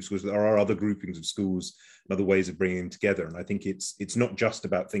type of group of schools. There are other groupings of schools and other ways of bringing them together. And I think it's not just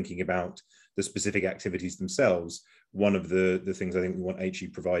about thinking about the specific activities themselves. One of the things I think we want HE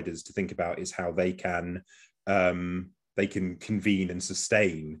providers to think about is how they can convene and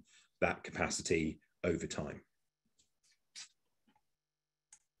sustain that capacity over time.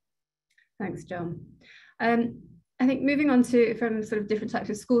 Thanks, John. I think moving on from sort of different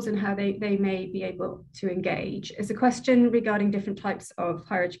types of schools and how they may be able to engage is a question regarding different types of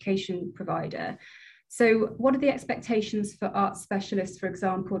higher education provider. So what are the expectations for arts specialists, for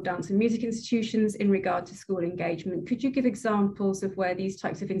example, dance and music institutions in regard to school engagement? Could you give examples of where these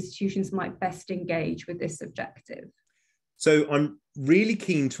types of institutions might best engage with this objective? So I'm really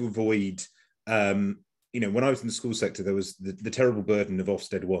keen to avoid, when I was in the school sector, there was the terrible burden of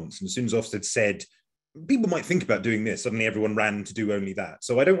Ofsted once. And as soon as Ofsted said, people might think about doing this, suddenly everyone ran to do only that.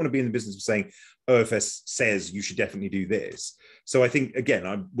 So I don't want to be in the business of saying OFS says you should definitely do this. So I think,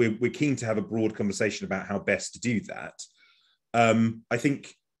 again, we're keen to have a broad conversation about how best to do that. I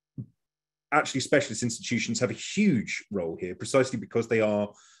think actually specialist institutions have a huge role here, precisely because they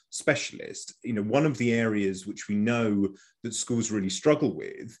are specialist. One of the areas which we know that schools really struggle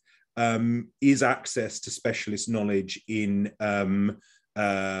with is access to specialist knowledge in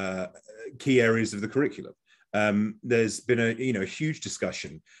key areas of the curriculum. There's been a huge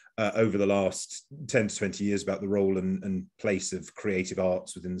discussion over the last 10 to 20 years about the role and place of creative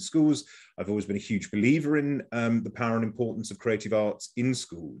arts within the schools. I've always been a huge believer in the power and importance of creative arts in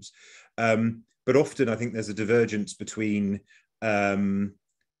schools. But often I think there's a divergence between the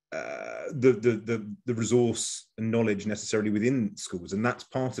resource and knowledge necessarily within schools. And that's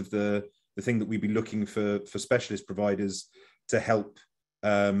part of the thing that we'd be looking for specialist providers to help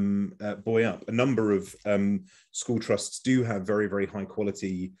buoy up. A number of school trusts do have very, very high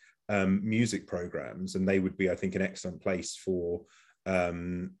quality music programs, and they would be, I think, an excellent place for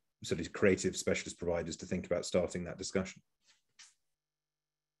sort of creative specialist providers to think about starting that discussion.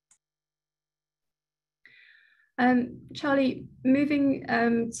 Charlie, moving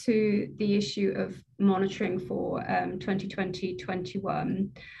to the issue of monitoring for 2020-21,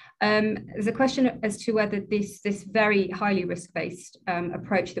 there's a question as to whether this very highly risk-based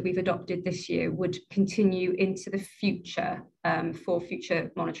approach that we've adopted this year would continue into the future for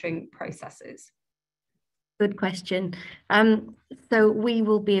future monitoring processes. Good question. So we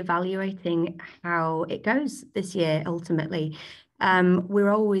will be evaluating how it goes this year, ultimately.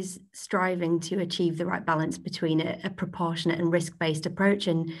 We're always striving to achieve the right balance between a proportionate and risk-based approach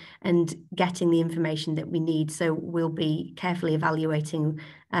and getting the information that we need. So we'll be carefully evaluating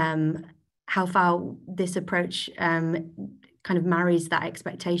how far this approach kind of marries that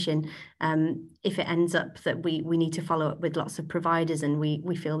expectation. If it ends up that we need to follow up with lots of providers and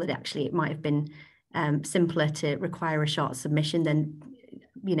we feel that actually it might have been simpler to require a short submission, then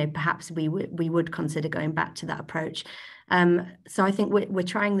perhaps we would consider going back to that approach. So I think we're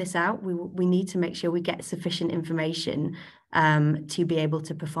trying this out. We need to make sure we get sufficient information to be able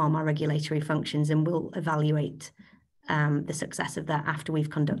to perform our regulatory functions, and we'll evaluate the success of that after we've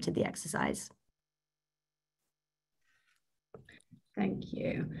conducted the exercise. Thank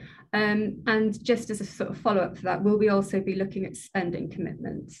you. And just as a sort of follow-up to that, will we also be looking at spending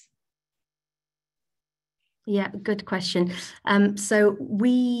commitments? Yeah, good question. So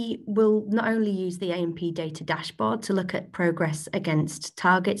we will not only use the A&P data dashboard to look at progress against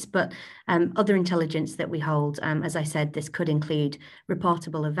targets, but other intelligence that we hold. As I said, this could include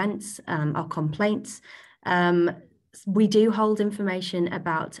reportable events or complaints. We do hold information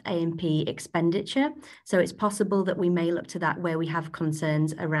about A&P expenditure, so it's possible that we may look to that where we have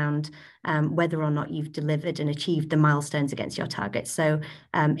concerns around whether or not you've delivered and achieved the milestones against your targets. So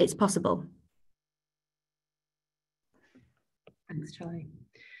it's possible. Thanks, Charlie.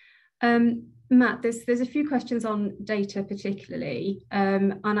 Matt, there's a few questions on data particularly,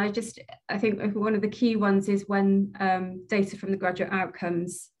 and I think one of the key ones is when data from the Graduate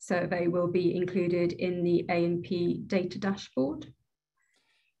Outcomes Survey will be included in the A&P data dashboard.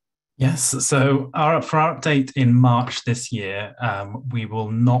 Yes, so for our update in March this year, we will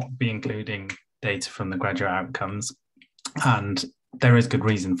not be including data from the Graduate Outcomes, and there is good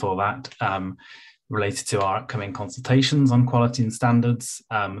reason for that. Related to our upcoming consultations on quality and standards.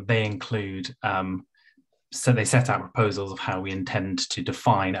 They include, so they set out proposals of how we intend to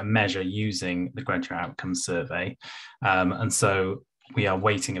define a measure using the Graduate Outcomes Survey. And so we are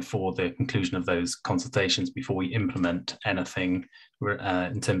waiting for the conclusion of those consultations before we implement anything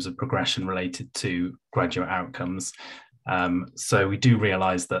in terms of progression related to graduate outcomes. So we do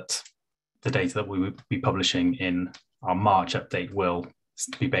realise that the data that we will be publishing in our March update will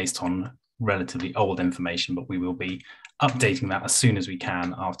be based on relatively old information, but we will be updating that as soon as we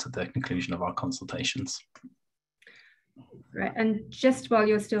can after the conclusion of our consultations. Right, and just while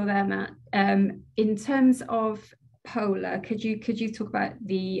you're still there, Matt, in terms of POLAR, could you talk about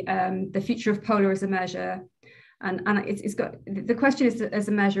the future of POLAR as a measure? And it's got, the question is as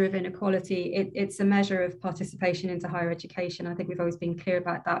a measure of inequality. It's a measure of participation into higher education. I think we've always been clear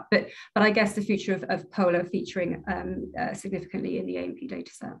about that. But I guess the future of POLAR featuring significantly in the A&P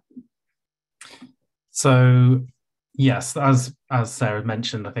dataset. So yes, as Sarah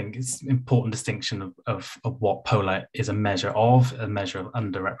mentioned, I think it's an important distinction of what POLAR is a measure of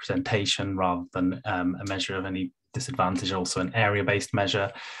underrepresentation rather than a measure of any disadvantage, also an area-based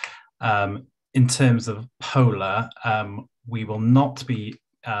measure. In terms of POLAR, we will not be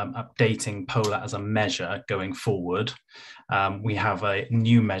updating POLAR as a measure going forward. We have a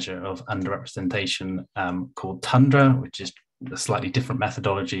new measure of underrepresentation called Tundra, which is a slightly different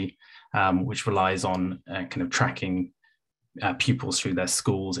methodology, which relies on kind of tracking pupils through their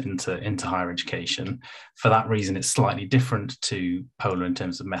schools into higher education. For that reason, it's slightly different to POLAR in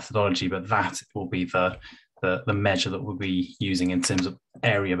terms of methodology, but that will be the measure that we'll be using in terms of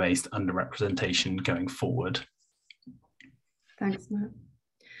area-based underrepresentation going forward. Thanks, Matt.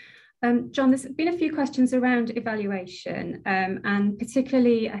 John, there's been a few questions around evaluation, and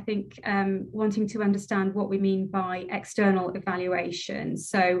particularly, I think, wanting to understand what we mean by external evaluation.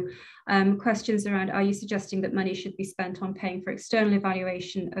 So questions around, are you suggesting that money should be spent on paying for external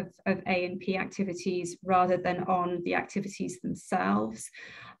evaluation of A&P activities rather than on the activities themselves?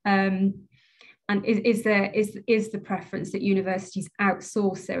 And is the preference that universities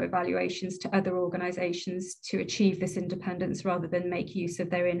outsource their evaluations to other organisations to achieve this independence rather than make use of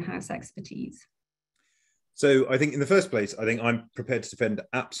their in-house expertise? So I think in the first place, I think I'm prepared to defend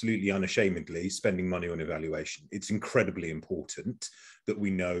absolutely unashamedly spending money on evaluation. It's incredibly important that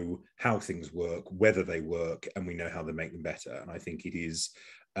we know how things work, whether they work, and we know how to make them better. And I think it is,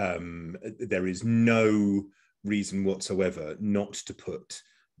 there is no reason whatsoever not to put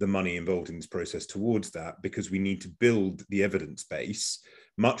the money involved in this process towards that, because we need to build the evidence base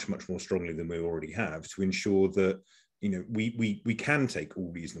much more strongly than we already have to ensure that, you know, we can take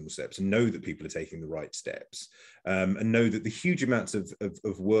all reasonable steps and know that people are taking the right steps, and know that the huge amounts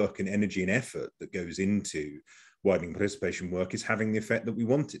of work and energy and effort that goes into widening participation work is having the effect that we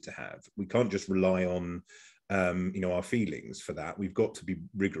want it to have. We can't just rely on you know, our feelings for that. We've got to be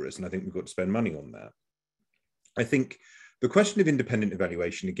rigorous, and I think we've got to spend money on that. I think the question of independent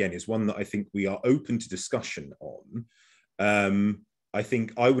evaluation, again, is one that I think we are open to discussion on. I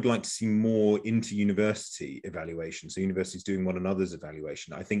think I would like to see more inter-university evaluation, so universities doing one another's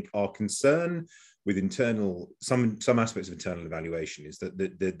evaluation. I think our concern with some aspects of internal evaluation is that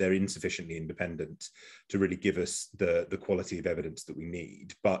they're insufficiently independent to really give us the quality of evidence that we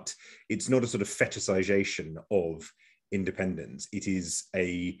need. But it's not a sort of fetishization of independence. It is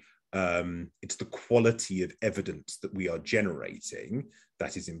it's the quality of evidence that we are generating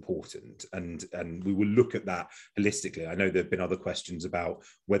that is important, and we will look at that holistically. I know there have been other questions about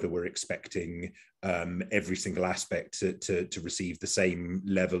whether we're expecting every single aspect to receive the same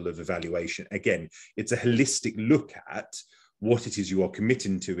level of evaluation. Again, it's a holistic look at what it is you are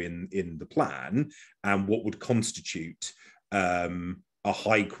committing to in the plan, and what would constitute a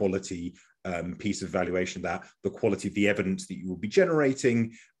high quality piece of evaluation, that the quality of the evidence that you will be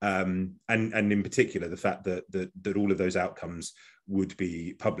generating, and in particular the fact that all of those outcomes would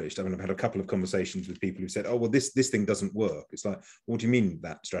be published. I mean, I've had a couple of conversations with people who said, oh, well, this thing doesn't work. It's like, what do you mean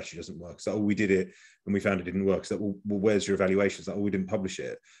that strategy doesn't work? It's like, oh, we did it and we found it didn't work. It's like, well, where's your evaluation? It's like, oh, we didn't publish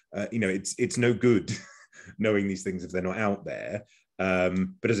it. You know, it's no good knowing these things if they're not out there.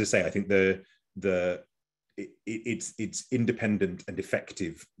 But as I say, I think it's independent and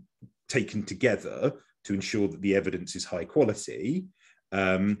effective taken together to ensure that the evidence is high quality.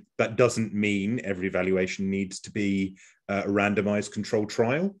 That doesn't mean every evaluation needs to be a randomized controlled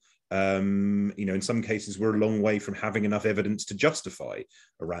trial. You know, in some cases, we're a long way from having enough evidence to justify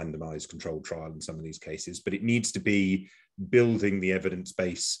a randomized controlled trial in some of these cases, but it needs to be building the evidence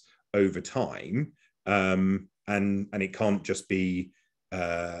base over time. And it can't just be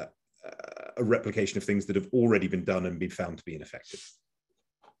a replication of things that have already been done and been found to be ineffective.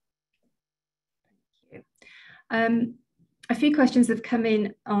 Thank you. A few questions have come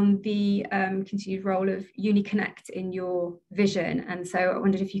in on the continued role of UniConnect in your vision. And so I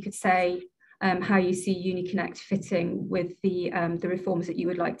wondered if you could say how you see UniConnect fitting with the reforms that you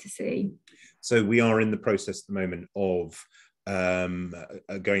would like to see. So we are in the process at the moment of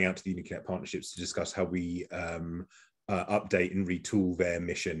going out to the UniConnect partnerships to discuss how we update and retool their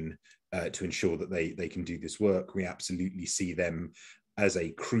mission to ensure that they can do this work. We absolutely see them as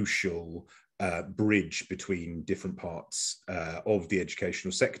a crucial bridge between different parts of the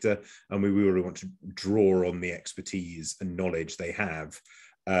educational sector, and we really want to draw on the expertise and knowledge they have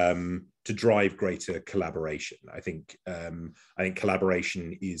to drive greater collaboration. I think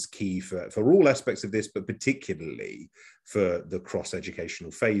collaboration is key for all aspects of this, but particularly for the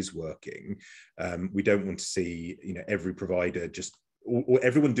cross-educational phase working. We don't want to see, you know, every provider just or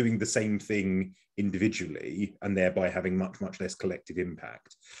everyone doing the same thing individually and thereby having much less collective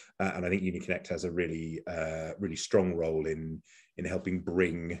impact. And I think UniConnect has a really strong role in helping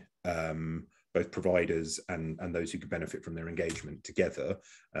bring both providers and those who could benefit from their engagement together,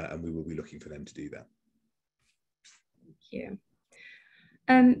 and we will be looking for them to do that. Thank you.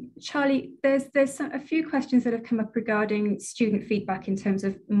 Charlie, there's a few questions that have come up regarding student feedback in terms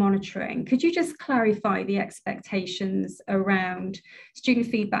of monitoring. Could you just clarify the expectations around student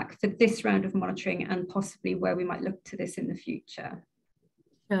feedback for this round of monitoring and possibly where we might look to this in the future?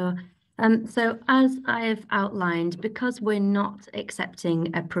 Sure. So as I have outlined, because we're not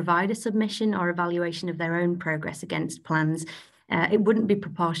accepting a provider submission or evaluation of their own progress against plans, it wouldn't be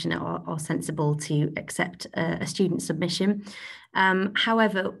proportionate or sensible to accept a student submission.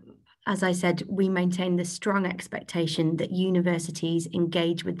 However, as I said, we maintain the strong expectation that universities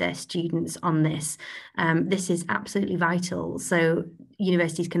engage with their students on this. This is absolutely vital, so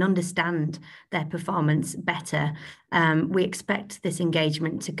universities can understand their performance better. We expect this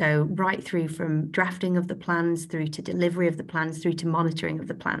engagement to go right through from drafting of the plans, through to delivery of the plans, through to monitoring of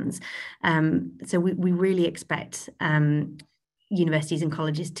the plans. So we really expect universities and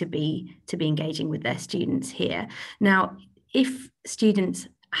colleges to be engaging with their students here. Now, if students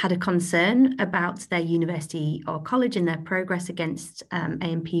had a concern about their university or college and their progress against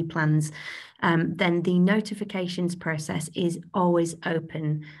A&P plans, then the notifications process is always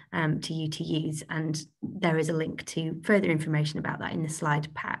open to you to use, and there is a link to further information about that in the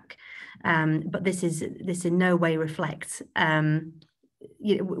slide pack. But this in no way reflects.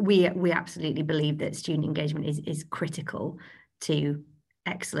 We absolutely believe that student engagement is critical to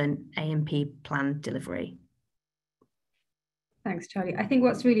excellent A&P plan delivery. Thanks, Charlie. I think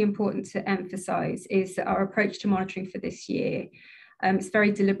what's really important to emphasise is that our approach to monitoring for this year is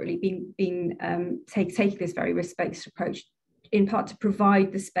very deliberately taking this very risk-based approach, in part to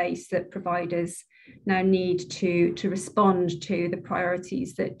provide the space that providers now need to respond to the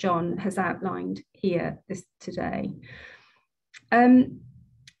priorities that John has outlined here today.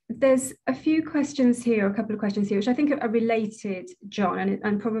 There's a few questions here, a couple of questions here, which I think are related, John,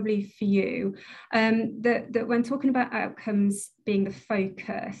 and probably for you, that when talking about outcomes being the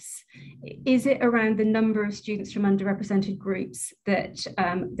focus, is it around the number of students from underrepresented groups that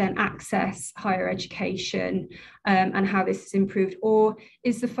then access higher education and how this is improved? Or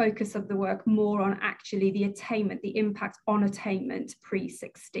is the focus of the work more on actually the attainment, the impact on attainment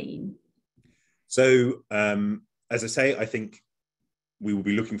pre-16? So, as I say, I think we will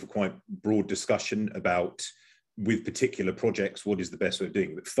be looking for quite broad discussion about, with particular projects, what is the best way of doing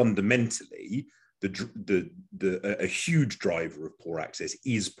it. But fundamentally, a huge driver of poor access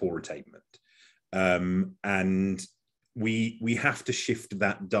is poor attainment. And we have to shift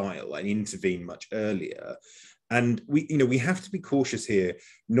that dial and intervene much earlier. And we have to be cautious here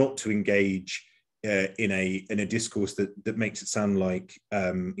not to engage in a discourse that makes it sound like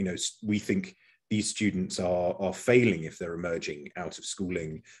we think these students are failing if they're emerging out of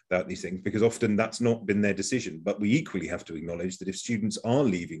schooling without these things, because often that's not been their decision. But we equally have to acknowledge that if students are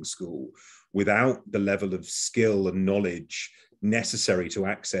leaving school without the level of skill and knowledge necessary to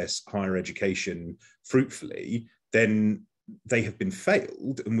access higher education fruitfully, then they have been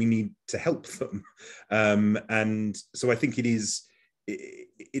failed and we need to help them. And so I think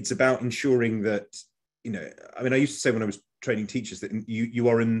it's about ensuring that, I used to say when I was training teachers that you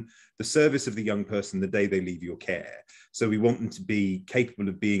are in the service of the young person the day they leave your care. So we want them to be capable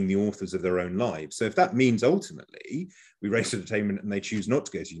of being the authors of their own lives. So if that means ultimately we raise attainment and they choose not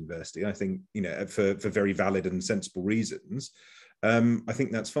to go to university, I think, for very valid and sensible reasons, I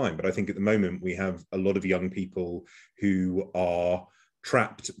think that's fine. But I think at the moment we have a lot of young people who are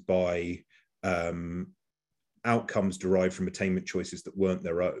trapped by outcomes derived from attainment choices that weren't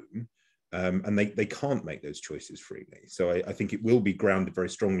their own. And they can't make those choices freely. So I think it will be grounded very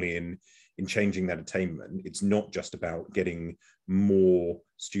strongly in changing that attainment. It's not just about getting more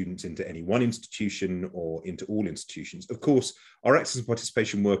students into any one institution or into all institutions. Of course, our access and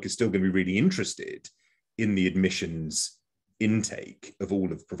participation work is still going to be really interested in the admissions intake of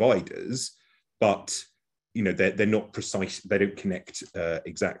all of providers, but they're not precise. They don't connect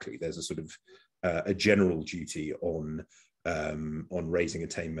exactly. There's a sort of a general duty on raising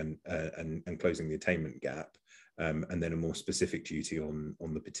attainment and closing the attainment gap, and then a more specific duty on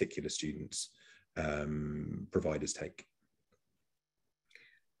the particular students providers take.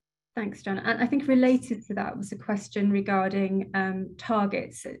 Thanks, John. And I think related to that was a question regarding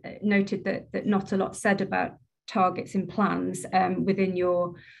targets. It noted that not a lot said about targets and plans within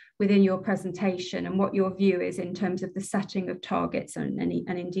your presentation, and what your view is in terms of the setting of targets and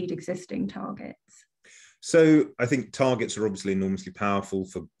indeed existing targets. So I think targets are obviously enormously powerful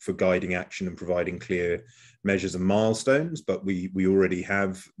for guiding action and providing clear measures and milestones, but we already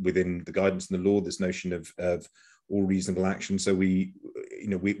have within the guidance and the law this notion of all reasonable action. So we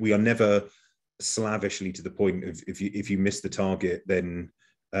are never slavishly to the point of if you miss the target, then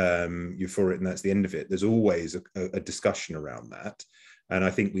you're for it and that's the end of it. There's always a discussion around that. And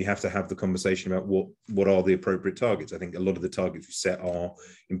I think we have to have the conversation about what are the appropriate targets. I think a lot of the targets we set are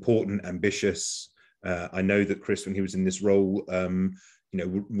important, ambitious. I know that Chris, when he was in this role,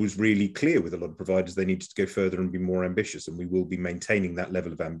 was really clear with a lot of providers they needed to go further and be more ambitious, and we will be maintaining that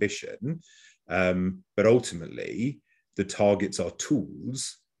level of ambition. But ultimately, the targets are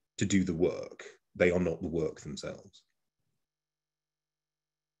tools to do the work. They are not the work themselves.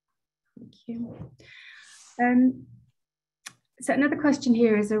 Thank you. So another question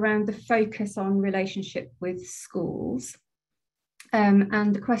here is around the focus on relationship with schools.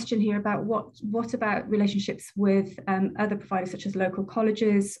 And the question here about what about relationships with other providers such as local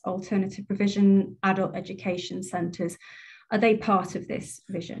colleges, alternative provision, adult education centres? Are they part of this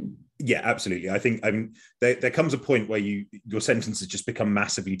vision? Yeah, absolutely. I mean, there comes a point where your sentences just become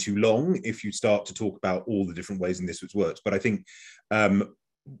massively too long if you start to talk about all the different ways in this which works. But I think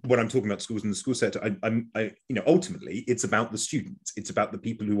when I'm talking about schools in the school sector, ultimately it's about the students. It's about the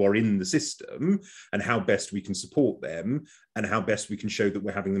people who are in the system and how best we can support them and how best we can show that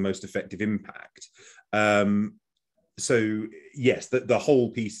we're having the most effective impact. So yes, the whole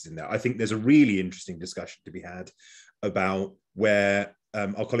piece is in there. I think there's a really interesting discussion to be had about where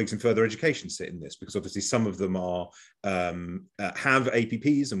our colleagues in further education sit in this, because obviously some of them are have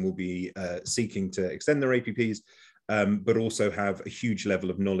APPs and will be seeking to extend their APPs. But also have a huge level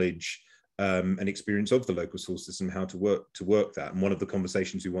of knowledge and experience of the local school system, how to work that. And one of the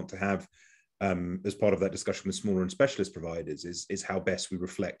conversations we want to have as part of that discussion with smaller and specialist providers is how best we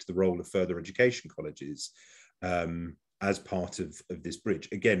reflect the role of further education colleges as part of this bridge.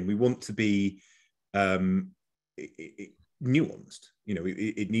 Again, we want to be nuanced.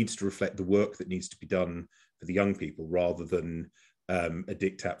 It needs to reflect the work that needs to be done for the young people rather than a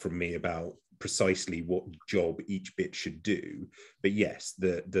diktat from me about precisely what job each bit should do. But yes,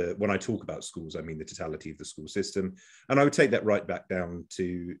 when I talk about schools, I mean the totality of the school system, and I would take that right back down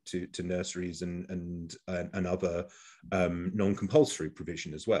to nurseries and other non-compulsory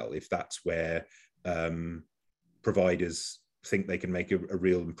provision as well. If that's where providers think they can make a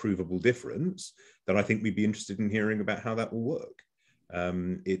real improvable difference, then I think we'd be interested in hearing about how that will work.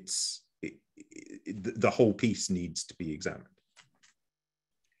 The whole piece needs to be examined.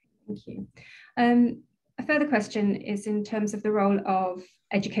 Thank you. A further question is in terms of the role of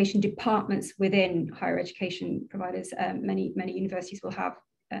education departments within higher education providers. Many universities will have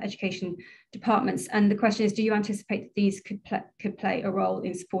education departments, and the question is, do you anticipate that these could play a role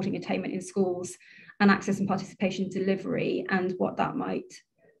in supporting attainment in schools and access and participation delivery, and what that might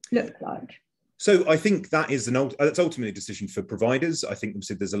look like? So I think that's ultimately a decision for providers. I think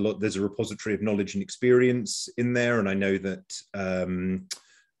there's a repository of knowledge and experience in there, and I know that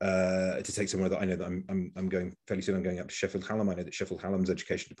to take somewhere that I know that I'm going fairly soon. I'm going up to Sheffield Hallam. I know that Sheffield Hallam's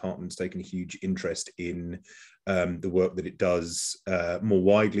education department's taken a huge interest in the work that it does more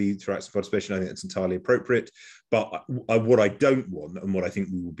widely through active participation. I think that's entirely appropriate. But what I don't want, and what I think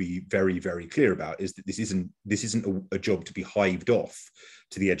we will be very, very clear about, is that this isn't a job to be hived off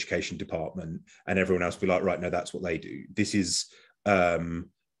to the education department and everyone else be like, right, no, that's what they do. This is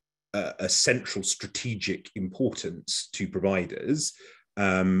a central strategic importance to providers.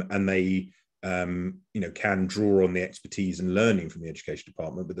 And they can draw on the expertise and learning from the education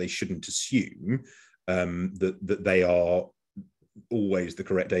department, but they shouldn't assume that they are always the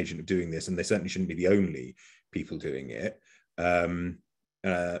correct agent of doing this, and they certainly shouldn't be the only people doing it.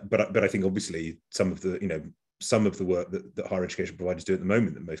 But I think obviously some of the work that higher education providers do at the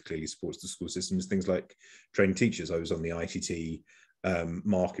moment that most clearly supports the school system is things like training teachers. I was on the ITT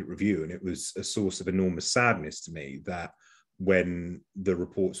market review, and it was a source of enormous sadness to me that when the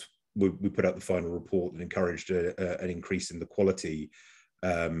reports, we put out the final report that encouraged an increase in the quality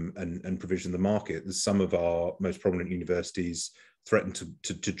and provision of the market, some of our most prominent universities threatened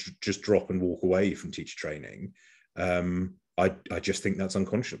to just drop and walk away from teacher training. I just think that's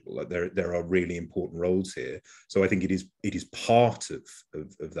unconscionable. Like there are really important roles here. So I think it is part of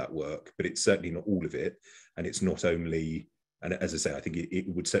that work, but it's certainly not all of it. And it's not only, and as I say, I think it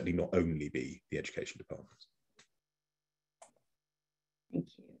would certainly not only be the education department. Thank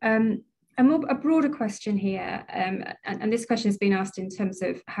you. A broader question here, and this question has been asked in terms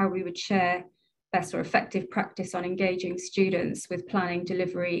of how we would share best or effective practice on engaging students with planning,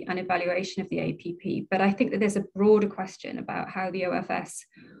 delivery and evaluation of the APP. But I think that there's a broader question about how the OFS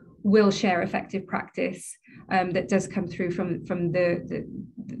will share effective practice that does come through from the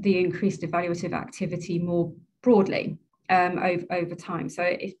increased evaluative activity more broadly over time. So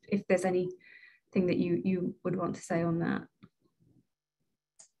if there's anything that you would want to say on that.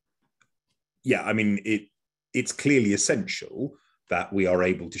 Yeah, I mean, it's clearly essential that we are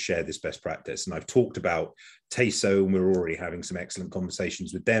able to share this best practice. And I've talked about TASO, and we're already having some excellent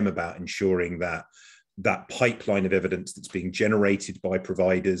conversations with them about ensuring that that pipeline of evidence that's being generated by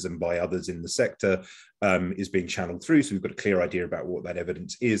providers and by others in the sector is being channeled through. So we've got a clear idea about what that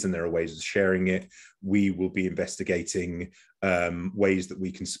evidence is, and there are ways of sharing it. We will be investigating ways that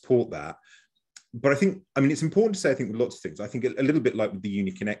we can support that. But it's important to say, I think, with lots of things, I think a little bit like with the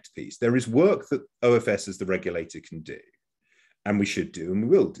UniConnect piece, there is work that OFS as the regulator can do, and we should do, and we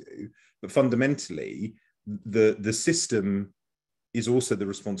will do. But fundamentally, the system is also the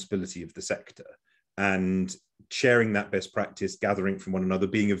responsibility of the sector, and sharing that best practice, gathering from one another,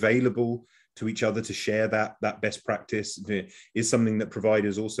 being available to each other to share that best practice is something that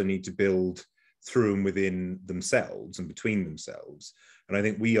providers also need to build through and within themselves and between themselves. And I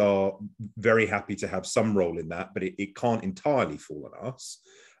think we are very happy to have some role in that, but it can't entirely fall on us.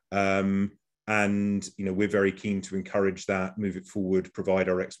 And we're very keen to encourage that, move it forward, provide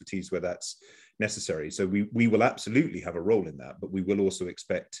our expertise where that's necessary. So we will absolutely have a role in that, but we will also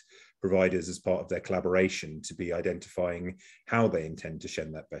expect providers, as part of their collaboration, to be identifying how they intend to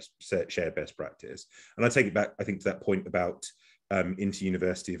share best practice. And I take it back, I think, to that point about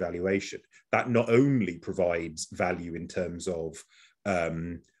inter-university evaluation. That not only provides value in terms of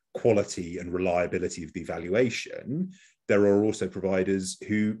quality and reliability of the evaluation, there are also providers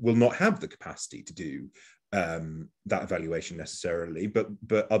who will not have the capacity to do that evaluation necessarily,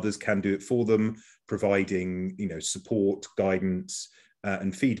 but others can do it for them, providing support, guidance,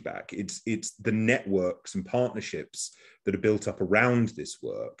 and feedback. It's the networks and partnerships that are built up around this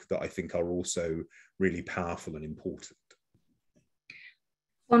work that I think are also really powerful and important.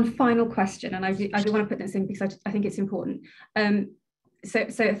 One final question, and I do want to put this in because I think it's important. So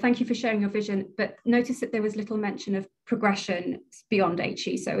thank you for sharing your vision, but notice that there was little mention of progression beyond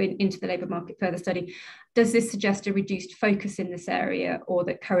HE, so into the labour market further study. Does this suggest a reduced focus in this area, or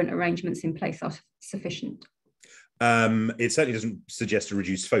that current arrangements in place are sufficient? It certainly doesn't suggest a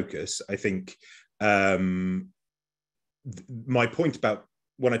reduced focus. I think my point about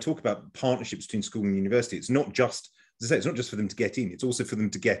when I talk about partnerships between school and university, it's not just, as I say, it's not just for them to get in, it's also for them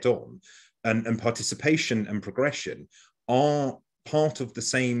to get on. And participation and progression are part of the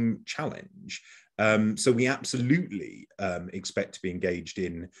same challenge. So we absolutely expect to be engaged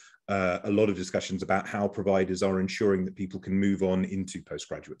in a lot of discussions about how providers are ensuring that people can move on into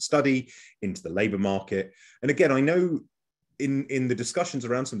postgraduate study, into the labour market. And again, I know in the discussions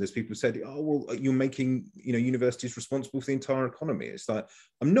around some of this, people have said, oh, well, you're making universities responsible for the entire economy. It's like,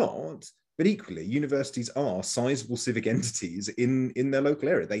 I'm not. But equally, universities are sizable civic entities in their local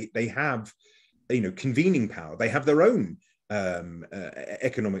area. They have convening power. They have their own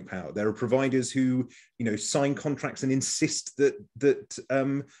economic power. There are providers who, sign contracts and insist that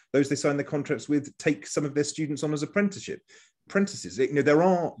those they sign their contracts with take some of their students on as apprentices. There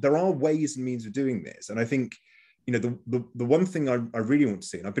are ways and means of doing this, and I think, the one thing I really want to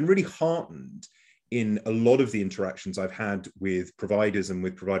see, and I've been really heartened in a lot of the interactions I've had with providers and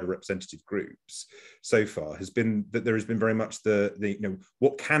with provider representative groups so far, has been that there has been very much the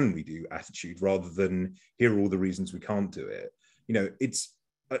what can we do attitude, rather than here are all the reasons we can't do it. It's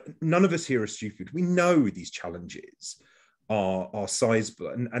none of us here are stupid. We know these challenges are sizable,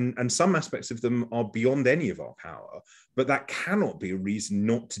 and some aspects of them are beyond any of our power, but that cannot be a reason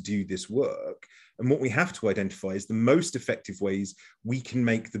not to do this work. And what we have to identify is the most effective ways we can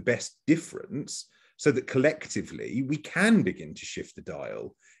make the best difference, so that collectively we can begin to shift the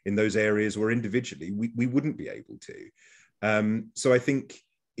dial in those areas where individually we wouldn't be able to. So I think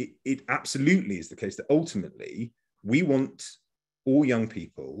it absolutely is the case that ultimately we want all young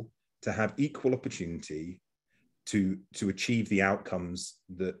people to have equal opportunity to achieve the outcomes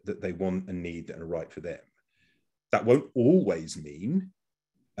that they want and need and are right for them. That won't always mean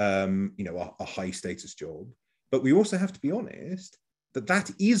a high status job, but we also have to be honest that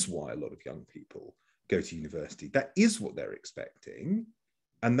is why a lot of young people go to university. That is what they're expecting,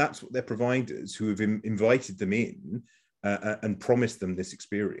 and that's what their providers who have invited them in and promised them this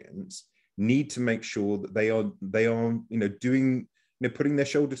experience need to make sure that they are doing, putting their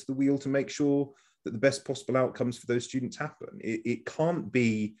shoulder to the wheel to make sure that the best possible outcomes for those students happen. It can't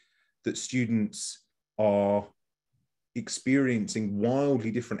be that students are experiencing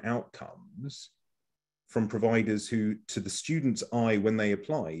wildly different outcomes from providers who, to the student's eye when they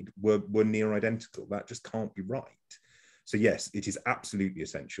applied, were near identical. That just can't be right. So yes, it is absolutely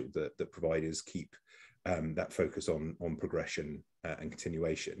essential that providers keep that focus on progression and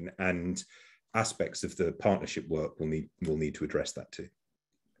continuation, and aspects of the partnership work will need to address that too.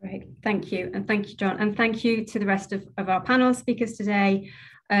 Great, thank you. And thank you, John. And thank you to the rest of our panel speakers today.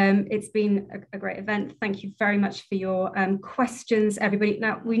 It's been a great event. Thank you very much for your questions, everybody.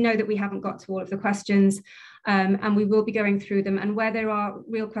 Now, we know that we haven't got to all of the questions, and we will be going through them. And where there are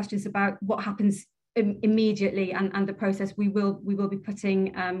real questions about what happens immediately and the process, we will be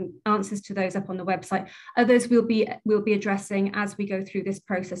putting answers to those up on the website. Others we'll be addressing as we go through this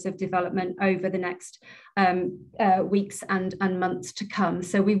process of development over the next weeks and months to come.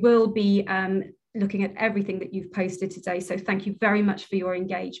 So we will be looking at everything that you've posted today. So thank you very much for your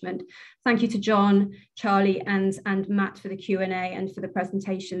engagement. Thank you to John, Charlie and Matt for the Q&A and for the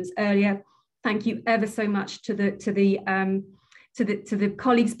presentations earlier. Thank you ever so much to the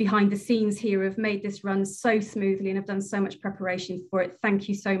colleagues behind the scenes here who have made this run so smoothly and have done so much preparation for it. Thank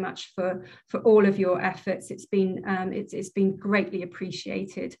you so much for all of your efforts. It's been greatly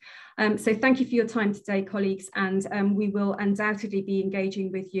appreciated. So thank you for your time today, colleagues, and we will undoubtedly be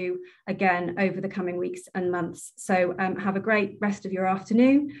engaging with you again over the coming weeks and months. So have a great rest of your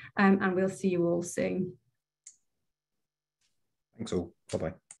afternoon, and we'll see you all soon. Thanks all.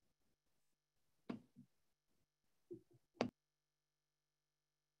 Bye-bye.